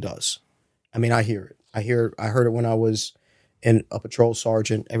 Everybody does. I mean, I hear it. I heard it when I was in a patrol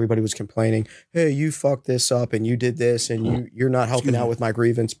sergeant. Everybody was complaining, hey, you fucked this up and you did this and you're not helping out with my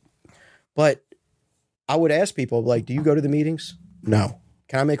grievance. But I would ask people, like, do you go to the meetings? No.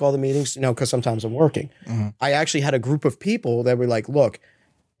 Can I make all the meetings? No, because sometimes I'm working. Mm-hmm. I actually had a group of people that were like, look,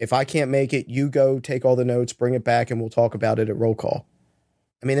 if I can't make it, you go take all the notes, bring it back, and we'll talk about it at roll call.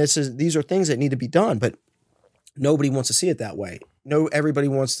 I mean, these are things that need to be done, but nobody wants to see it that way. No, everybody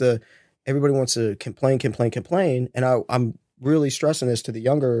wants to complain. And I'm really stressing this to the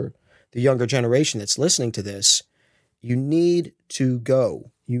younger generation that's listening to this. You need to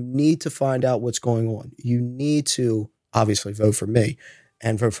go. You need to find out what's going on. You need to obviously vote for me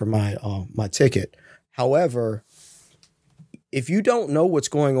and vote for my ticket. However, if you don't know what's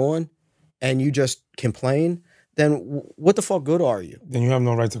going on and you just complain, then what the fuck good are you? Then you have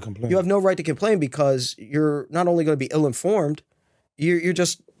no right to complain. You have no right to complain because you're not only going to be ill-informed,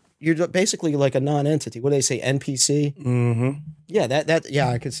 you're basically like a non-entity. What do they say, NPC? Mm-hmm. Yeah,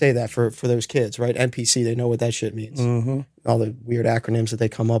 I could say that for those kids, right? NPC, they know what that shit means. Mm-hmm. All the weird acronyms that they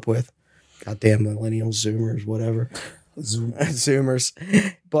come up with. Goddamn millennials, Zoomers, whatever. Zoomers.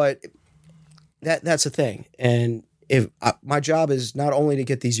 But that's the thing. And my job is not only to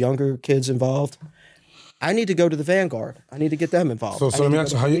get these younger kids involved, I need to go to the Vanguard. I need to get them involved. So let me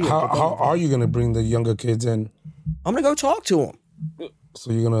ask you, how are you going to bring the younger kids in? I'm going to go talk to them.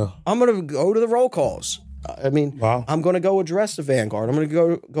 So you're going to... I'm going to go to the roll calls. I mean, wow. I'm going to go address the Vanguard. I'm going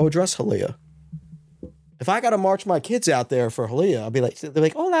to go address Halia. If I got to march my kids out there for Halia, I'll be like, they're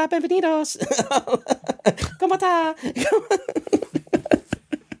like, hola, bienvenidos. ¿Cómo está?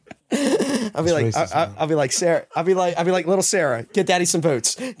 I'll be like, racist, I'll be like Sarah. I'll be like little Sarah. Get daddy some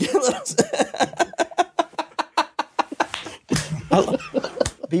votes.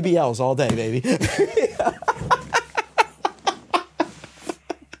 BBLs all day, baby.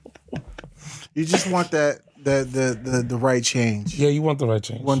 You just want the right change. Yeah, you want the right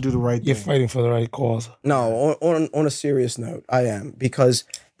change. You want to do the right thing. You're fighting for the right cause. No, on a serious note, I am, because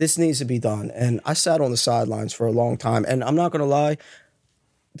this needs to be done. And I sat on the sidelines for a long time. And I'm not going to lie,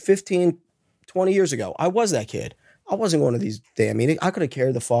 15, 20 years ago, I was that kid. I wasn't going to these damn meetings. I could have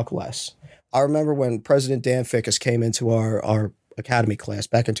cared the fuck less. I remember when President Dan Fickus came into our academy class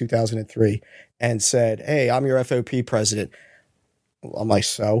back in 2003 and said, hey, I'm your FOP president. I'm like,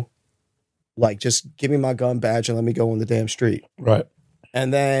 so? Like, just give me my gun badge and let me go on the damn street. Right.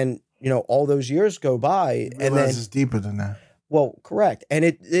 And then, all those years go by. And then it's deeper than that. Well, correct. And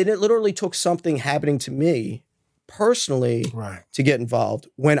it literally took something happening to me personally to get involved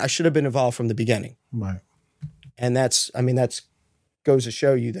when I should have been involved from the beginning. And that's goes to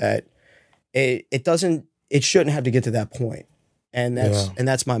show you that it doesn't it shouldn't have to get to that point. And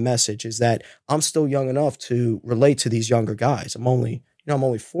that's my message, is that I'm still young enough to relate to these younger guys. I'm only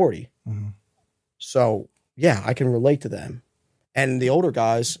 40. Mm-hmm. So yeah, I can relate to them. And the older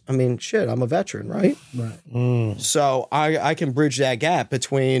guys, I mean, shit, I'm a veteran, right? Right. So I can bridge that gap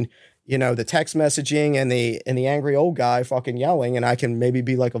between, the text messaging and the angry old guy fucking yelling, and I can maybe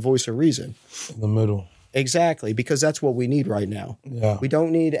be like a voice of reason. In the middle. Exactly, because that's what we need right now. Yeah. We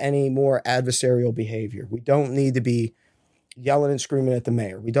don't need any more adversarial behavior. We don't need to be yelling and screaming at the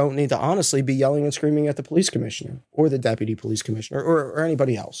mayor. We don't need to honestly be yelling and screaming at the police commissioner or the deputy police commissioner or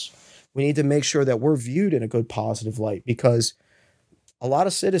anybody else. We need to make sure that we're viewed in a good, positive light, because a lot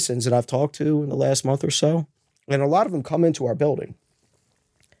of citizens that I've talked to in the last month or so, and a lot of them come into our building,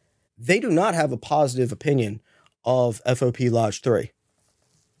 they do not have a positive opinion of FOP Lodge 3.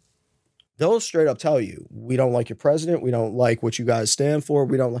 They'll straight up tell you, we don't like your president. We don't like what you guys stand for.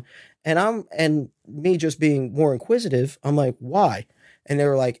 We don't. And me just being more inquisitive, I'm like, why? And they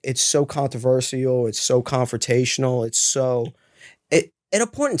were like, it's so controversial. It's so confrontational. At a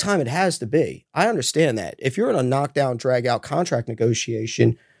point in time, it has to be. I understand that. If you're in a knockdown, drag out contract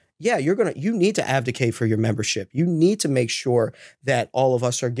negotiation, yeah, you need to advocate for your membership. You need to make sure that all of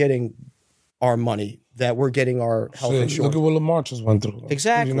us are getting our money, that we're getting our health insurance. Look at what Lamar just went through.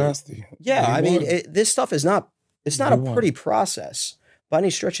 Exactly. Pretty nasty. Yeah, I mean, this stuff is not a pretty process by any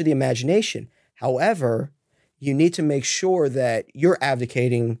stretch of the imagination. However, you need to make sure that you're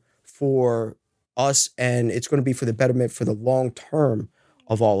advocating for us, and it's going to be for the betterment for the long term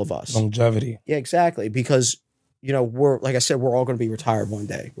of all of us. Longevity. Yeah, exactly. Because, we're, like I said, we're all going to be retired one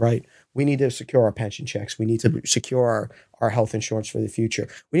day, right? We need to secure our pension checks. We need to secure our health insurance for the future.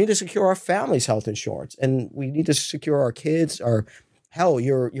 We need to secure our family's health insurance. And we need to secure our kids, or hell,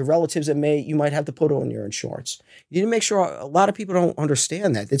 your relatives that you might have to put on your insurance. You need to make sure. A lot of people don't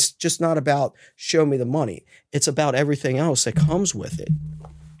understand that. It's just not about show me the money. It's about everything else that comes with it.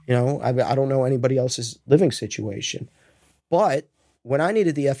 I don't know anybody else's living situation. But when I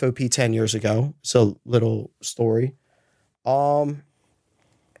needed the FOP 10 years ago, it's a little story. I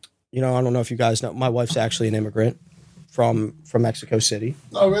don't know if you guys know, my wife's actually an immigrant from Mexico City.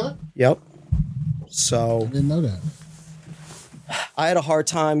 Oh, really? Yep. So I didn't know that. I had a hard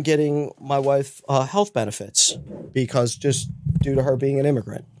time getting my wife health benefits because just due to her being an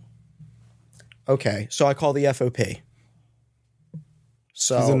immigrant. Okay, so I call the FOP.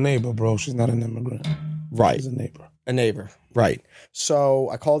 So She's a neighbor, bro. She's not an immigrant. Right. She's a neighbor. A neighbor, right. So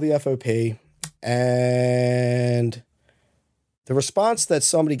I call the FOP, and the response that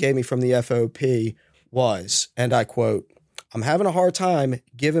somebody gave me from the FOP was, and I quote, "I'm having a hard time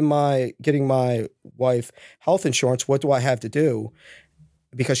getting my wife health insurance. What do I have to do?"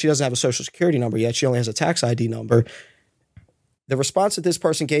 Because she doesn't have a social security number yet. She only has a tax ID number. The response that this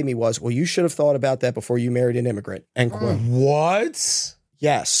person gave me was, "Well, you should have thought about that before you married an immigrant." End quote. What?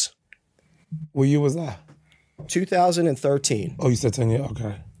 Yes. What year was that? 2013. Oh, you said 10 years?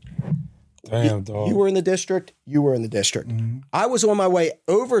 Okay. Damn, dog. You were in the district. You were in the district. Mm-hmm. I was on my way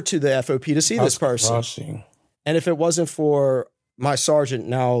over to the FOP to see this person. Crushing. And if it wasn't for my sergeant,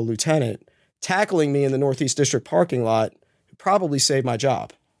 now lieutenant, tackling me in the Northeast District parking lot, it probably saved my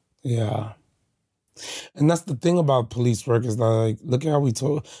job. Yeah. And that's the thing about police work is like, look at how we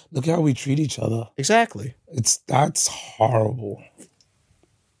talk, look at how we treat each other. Exactly. That's horrible.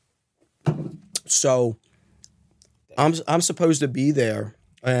 So I'm supposed to be there,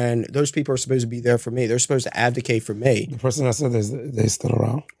 and those people are supposed to be there for me. They're supposed to advocate for me. The person that said they're still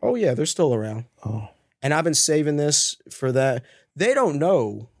around? Oh, yeah, they're still around. Oh. And I've been saving this for that. They don't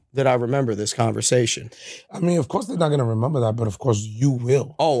know that I remember this conversation. I mean, of course they're not going to remember that, but of course you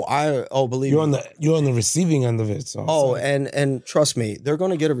will. Believe me. me. You're on the receiving end of it. So and trust me, they're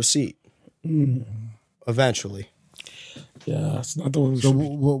going to get a receipt eventually. Yeah, it's not the way we So should be.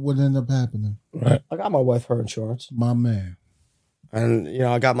 what ended up happening? Right. I got my wife her insurance. My man. And,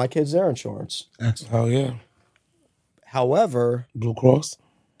 I got my kids their insurance. Excellent. Hell yeah. However... Blue Cross?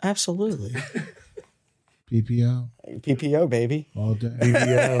 Absolutely. PPO? PPO, baby. All day.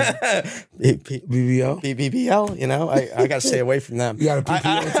 BBL? BBL, I got to stay away from them. You got a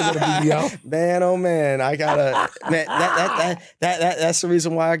PPO to go to BBL? Man, oh man, I got to... That's the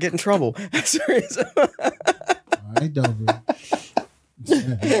reason why I get in trouble. That's the reason. All right, Dobry.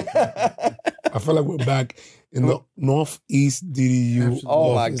 I feel like we're back in the Northeast DDU. Absolutely.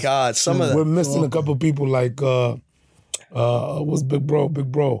 Oh my office. God. Some of We're them. missing a couple people like, what's Big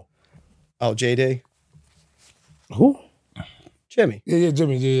Bro? Oh, JD? Who? Jimmy. Yeah,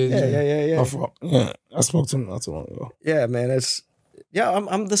 Jimmy. Yeah. My fault. Yeah, I spoke to him not too long ago. Yeah, man,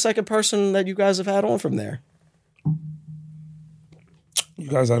 I'm the second person that you guys have had on from there.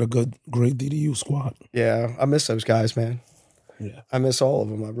 guys had a great DDU squad. Yeah, I miss those guys, man. Yeah. I miss all of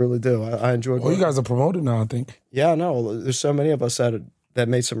them. I really do. I enjoy. Well, you guys are promoted now, I think. Yeah, no. There's so many of us that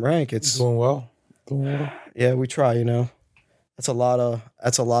made some rank. It's Doing well. yeah, we try. That's a lot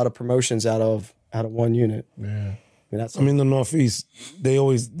of promotions out of one unit. Yeah. I mean, the Northeast, they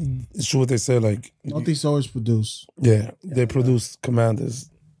always, it's true what they say, like, Northeast always produce. yeah, they produce commanders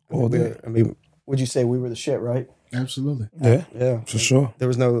all day. I mean, would you say we were the shit, right? Absolutely. Yeah, Yeah, for sure.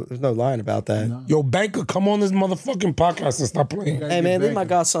 there's no line about that. No. Yo, Banker, come on this motherfucking podcast and stop playing. You know Hey man, leave my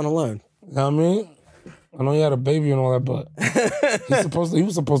godson alone. what I mean? I know he had a baby and all that, but he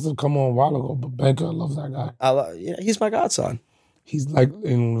was supposed to come on a while ago, but Banker, I love that guy. He's my godson. He's like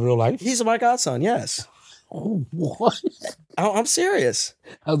in real life. He's my godson. Yes, Oh, what? I'm serious.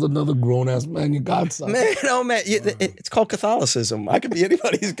 How's another grown ass man your godson? Man, oh man, it's called Catholicism. I could be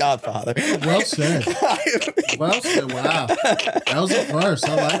anybody's godfather. Well said. Well said. Wow. That was a first.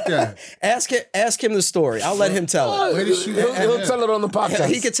 I like that. Ask him the story. I'll let him tell it. Where did she He'll tell it on the podcast.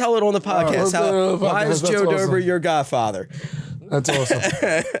 He could tell it on the podcast. Why is That's Joe awesome. Dobry your godfather? That's awesome.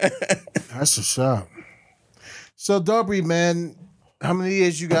 That's a shot. So, Dobry, man, how many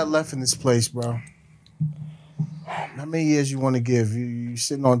years you got left in this place, bro? How many years you want to give? You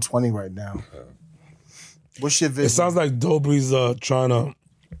sitting on 20 right now. What's your vision? It sounds like Dobry's trying to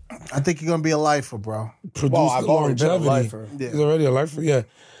I think you're going to be a lifer, bro. produce I've the already been a longevity. lifer. Yeah. He's already a lifer, yeah.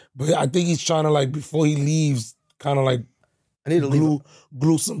 But I think he's trying to, like, before he leaves, kind of like I need to leave.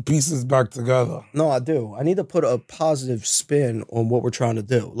 glue some pieces back together. No, I do. I need to put a positive spin on what we're trying to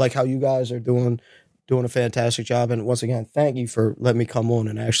do. Like how you guys are doing a fantastic job. And once again, thank you for letting me come on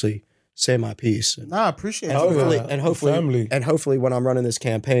and actually say my piece. And Nah, I appreciate and it. hopefully, family. when I'm running this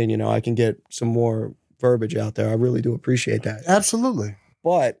campaign, I can get some more verbiage out there. I really do appreciate that. Absolutely.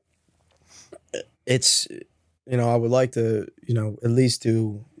 But it's, I would like to, at least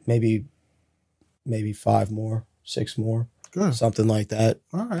do maybe 5 more, 6 more, Good. something like that.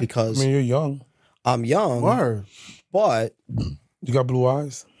 All right. I Because mean, you're young. I'm young, Word. but You got blue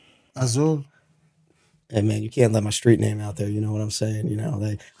eyes. Azul. hey man, you can't let my street name out there. You know what I'm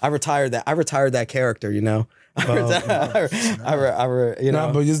saying? I retired that character. But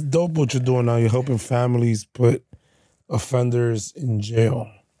it's dope what you're doing now. You're helping families put offenders in jail.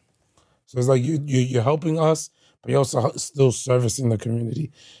 So it's like you're helping us, but you're also still servicing the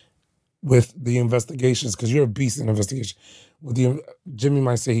community with the investigations, because you're a beast in investigation. Jimmy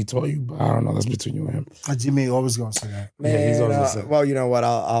might say he taught you, but I don't know. That's between you and him. Jimmy always going to say that. man, Yeah, he's always the same. well, you know what?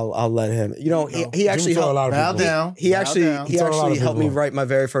 I'll let him. He actually Jimmy taught a helped. lot of Bow people. down. He Bow actually down. he taught a lot actually of helped me people. write my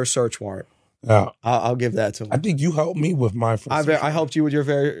very first search warrant. Yeah, I'll give that to him. I think you helped me with my first. I helped you with your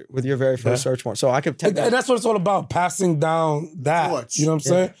very first search warrant, so I could take And that's what it's all about, passing down that. Torch. You know what I'm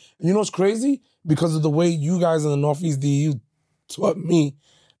saying? You know what's crazy? Because of the way you guys in the Northeast DU taught me,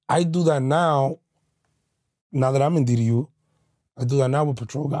 I do that now that I'm in DDU. I do that now with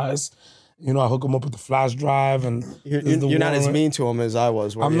patrol guys. I hook them up with the flash drive, and You're not as mean to him as I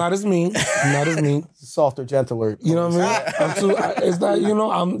was. I'm not as mean. I'm not as mean. Softer, gentler. You know what I mean? It's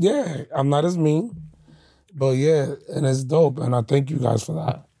that, I'm not as mean. But yeah, and it's dope. And I thank you guys for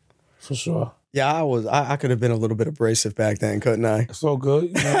that. For sure. Yeah, I was. I could have been a little bit abrasive back then, couldn't I? It's all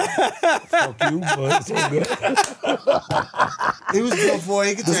good. Fuck you, but it's all good. He was before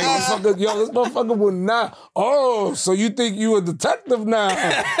he could This take motherfucker would not. Oh, so you think you a detective now?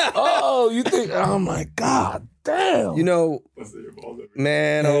 Oh, you think? Oh my God, damn.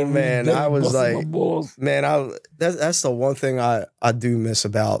 Man, oh man, I was Busting my like, balls. man, that's the one thing I do miss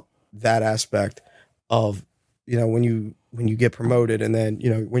about that aspect of, when you get promoted, and then,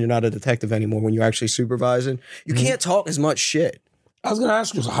 when you're not a detective anymore, when you're actually supervising, you can't talk as much shit. I was gonna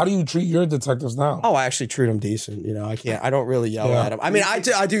ask you, so how do you treat your detectives now? Oh, I actually treat them decent. I don't really yell at them. I mean, I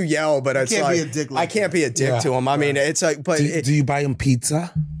do yell, but it's can't like, be a dick like I can't be a dick Yeah. to them. I mean, it's like, but Do you buy them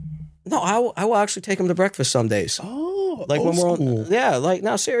pizza? no, I will actually take them to breakfast some days. Oh, Like when we're on, yeah, like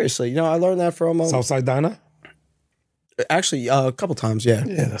no, seriously. I learned that from Southside Diner. actually a couple times. Yeah,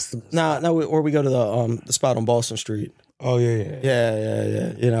 Yeah, that's the. no, or we go to the spot on Boston Street. Oh yeah.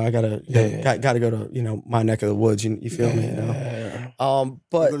 Yeah. I gotta gotta go to my neck of the woods. You feel me?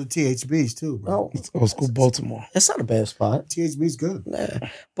 But Go to THB's too, bro. It's old school Baltimore. it's not a bad spot. THB's good.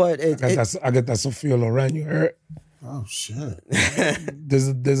 But I get that Sophia Loren. You heard? Oh shit. There's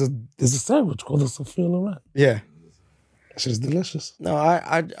a sandwich called the Sophia Loren. yeah. That shit's delicious. No,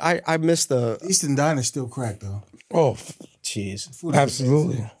 I miss the Eastern Diner's still cracked though. Oh, cheese. Food is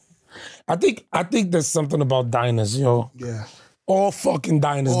absolutely. I think there's something about diners, yo. Yeah. All fucking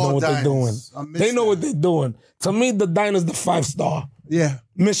diners All know what diners. they're doing. I miss They know that. what they're doing. To me, the diner's the 5-star. Yeah.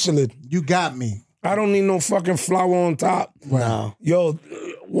 Michelin. You got me. I don't need no fucking flour on top. No. Yo,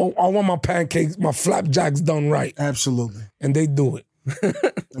 I want my pancakes, my flapjacks done right. Absolutely. And they do it.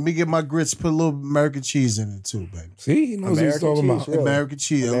 Let me get my grits, put a little American cheese in it too, baby. See, he knows what he's talking about. Really? American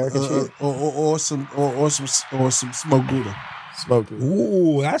cheese, American cheese. Or some smoked Gouda. Smoked it.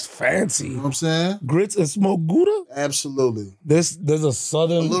 Ooh, that's fancy. You know what I'm saying? Grits and smoked Gouda? Absolutely. There's a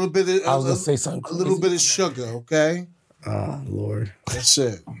southern. A little bit of I was gonna say something a little bit of sugar, okay? Lord. That's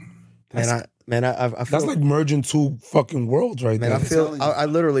it. I feel, That's like merging two fucking worlds right man, there. I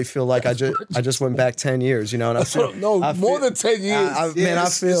literally feel like I just went back 10 years, you know, and I feel more than 10 years. I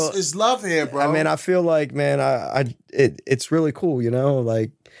feel it's love here, bro. I mean, I feel like, man, it's really cool, you know,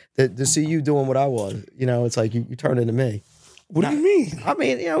 like to see you doing what I was, you know, it's like you turned into me. What do you mean? I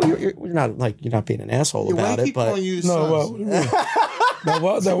mean, you know, you're not like you're not being an asshole about it, but What do you mean?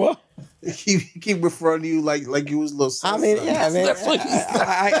 That what? He keep referring to you like you was a little. I mean, yeah, man. That's what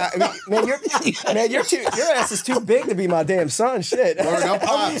he said. Man, your ass is too big to be my damn son. Shit. Word, I'm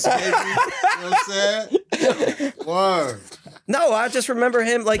pops, baby. You know what I'm saying? Word. No, I just remember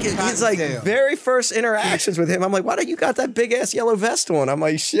him like he's like very first interactions with him. I'm like, why do you got that big ass yellow vest on? I'm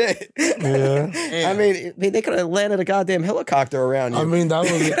like, shit. Yeah. I mean, they could have landed a goddamn helicopter around you. I mean,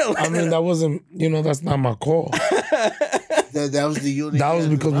 that wasn't. You know, that's not my call. That was the unit. That was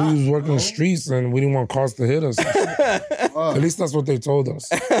because we was working the streets and we didn't want cars to hit us. At least that's what they told us.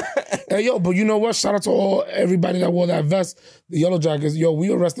 Hey, yo, but you know what? Shout out to everybody that wore that vest, the yellow jackets. Yo, we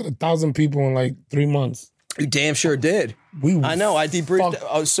arrested 1,000 people in like 3 months. You damn sure did. I know. I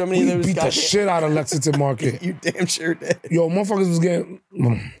debriefed so many of those beat guys. the shit out of Lexington Market. You damn sure did. Yo, motherfuckers was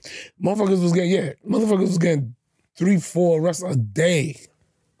getting 3-4 arrests a day.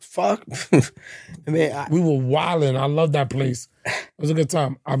 Fuck. I mean, We were wilding. I love that place. It was a good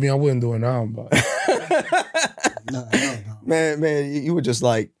time. I mean, I wouldn't do it now, but No. man, you were just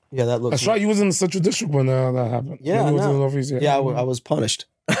like, yeah, that looks. that's right. You was in the Central District when that happened. Yeah, You was in the no. office, Yeah, I was punished.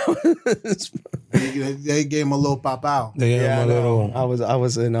 They gave him a little pop out. They gave him a little. I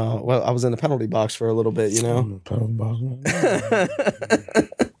was in the penalty box for a little bit, you know.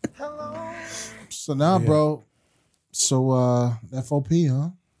 So now, bro. So FOP, huh?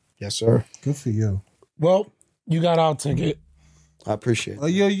 Yes, sir. Good for you. Well, you got our ticket. I appreciate it. Oh,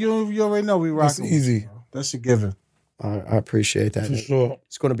 you already know we That's rocking. easy. That's a given. I appreciate that. For sure.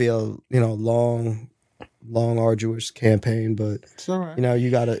 It's going to be a long, arduous campaign, but It's all right. you know, you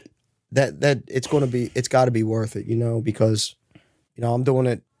gotta it's got to be worth it, you know, because you know I'm doing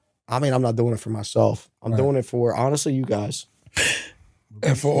it. I mean, I'm not doing it for myself. I'm doing it for honestly you guys.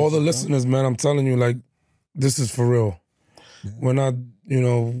 And for all the listeners, man, I'm telling you, like, this is for real. Yeah. We're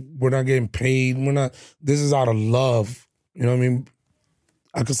not getting paid. This is out of love. You know what I mean?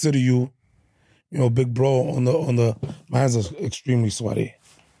 I consider you, big bro on the, my hands are extremely sweaty.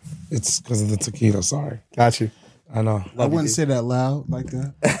 It's because of the tequila, sorry. Got you. I know. I wouldn't say that loud like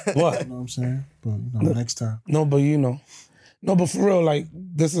that. What? You know what I'm saying? But next time. No, but No, but for real, like,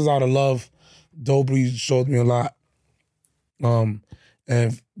 this is out of love. Dobry showed me a lot. And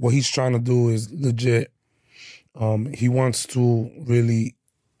what he's trying to do is legit. He wants to really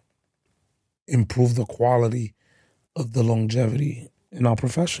improve the quality of the longevity in our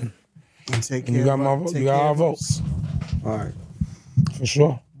profession. And you got our votes. All right. For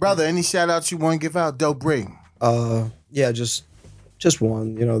sure. Brother, any shout outs you want to give out? Dobry. Yeah, just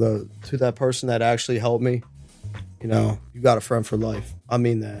one, to that person that actually helped me. You got a friend for life. I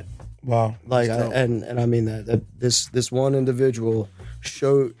mean that. Wow. Like, I mean that this one individual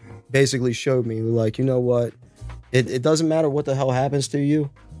basically showed me, like, you know what? It doesn't matter what the hell happens to you.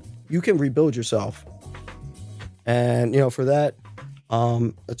 You can rebuild yourself. And, for that,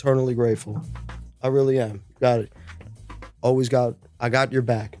 eternally grateful. I really am. Got it. I got your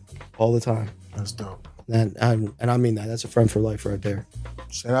back all the time. That's dope. And I mean that. That's a friend for life right there.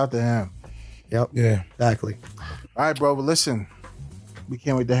 Shout out to him. Yep. Yeah. Exactly. All right, bro. But listen, we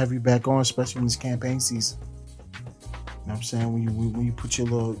can't wait to have you back on, especially in this campaign season. You know what I'm saying? When you put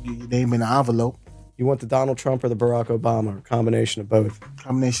your name in the envelope. You want the Donald Trump or the Barack Obama, or combination of both?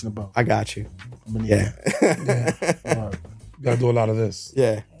 Combination of both. I got you. Yeah. Right. You gotta do a lot of this.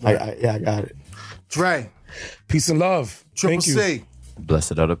 Yeah. I got it. Dre. Peace and love. Triple Thank you. C.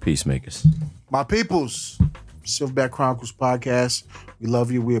 Blessed are the peacemakers. My peoples. Silverback Chronicles podcast. We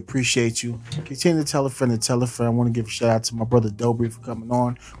love you. We appreciate you. Continue to tell a friend and tell a friend. I want to give a shout out to my brother Dobry for coming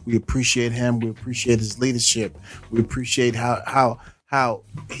on. We appreciate him. We appreciate his leadership. We appreciate how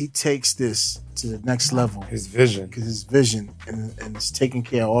he takes this to the next level. His vision. Because his vision and it's taking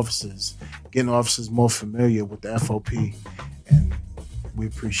care of officers, getting officers more familiar with the FOP. And we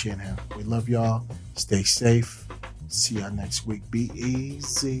appreciate him. We love y'all. Stay safe. See y'all next week. Be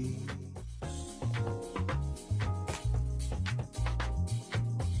easy.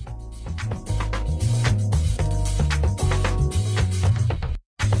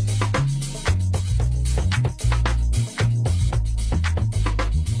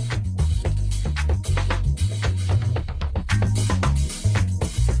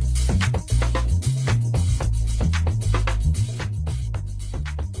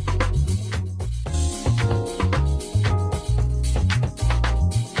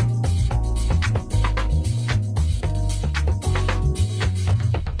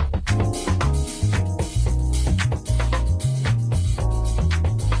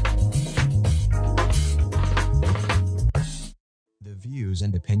 views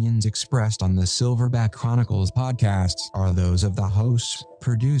and opinions expressed on the Silverback Chronicles podcasts are those of the hosts,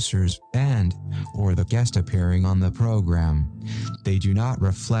 producers, and/or the guest appearing on the program. They do not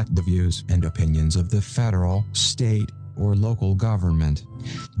reflect the views and opinions of the federal, state, or local government.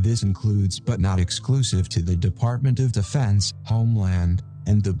 This includes but not exclusive to the Department of Defense, Homeland,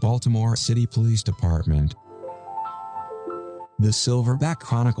 and the Baltimore City Police Department. The Silverback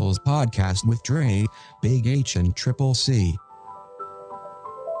Chronicles podcast with Dre, Big H, and Triple C.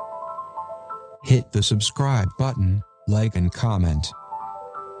 Hit the subscribe button, like and comment.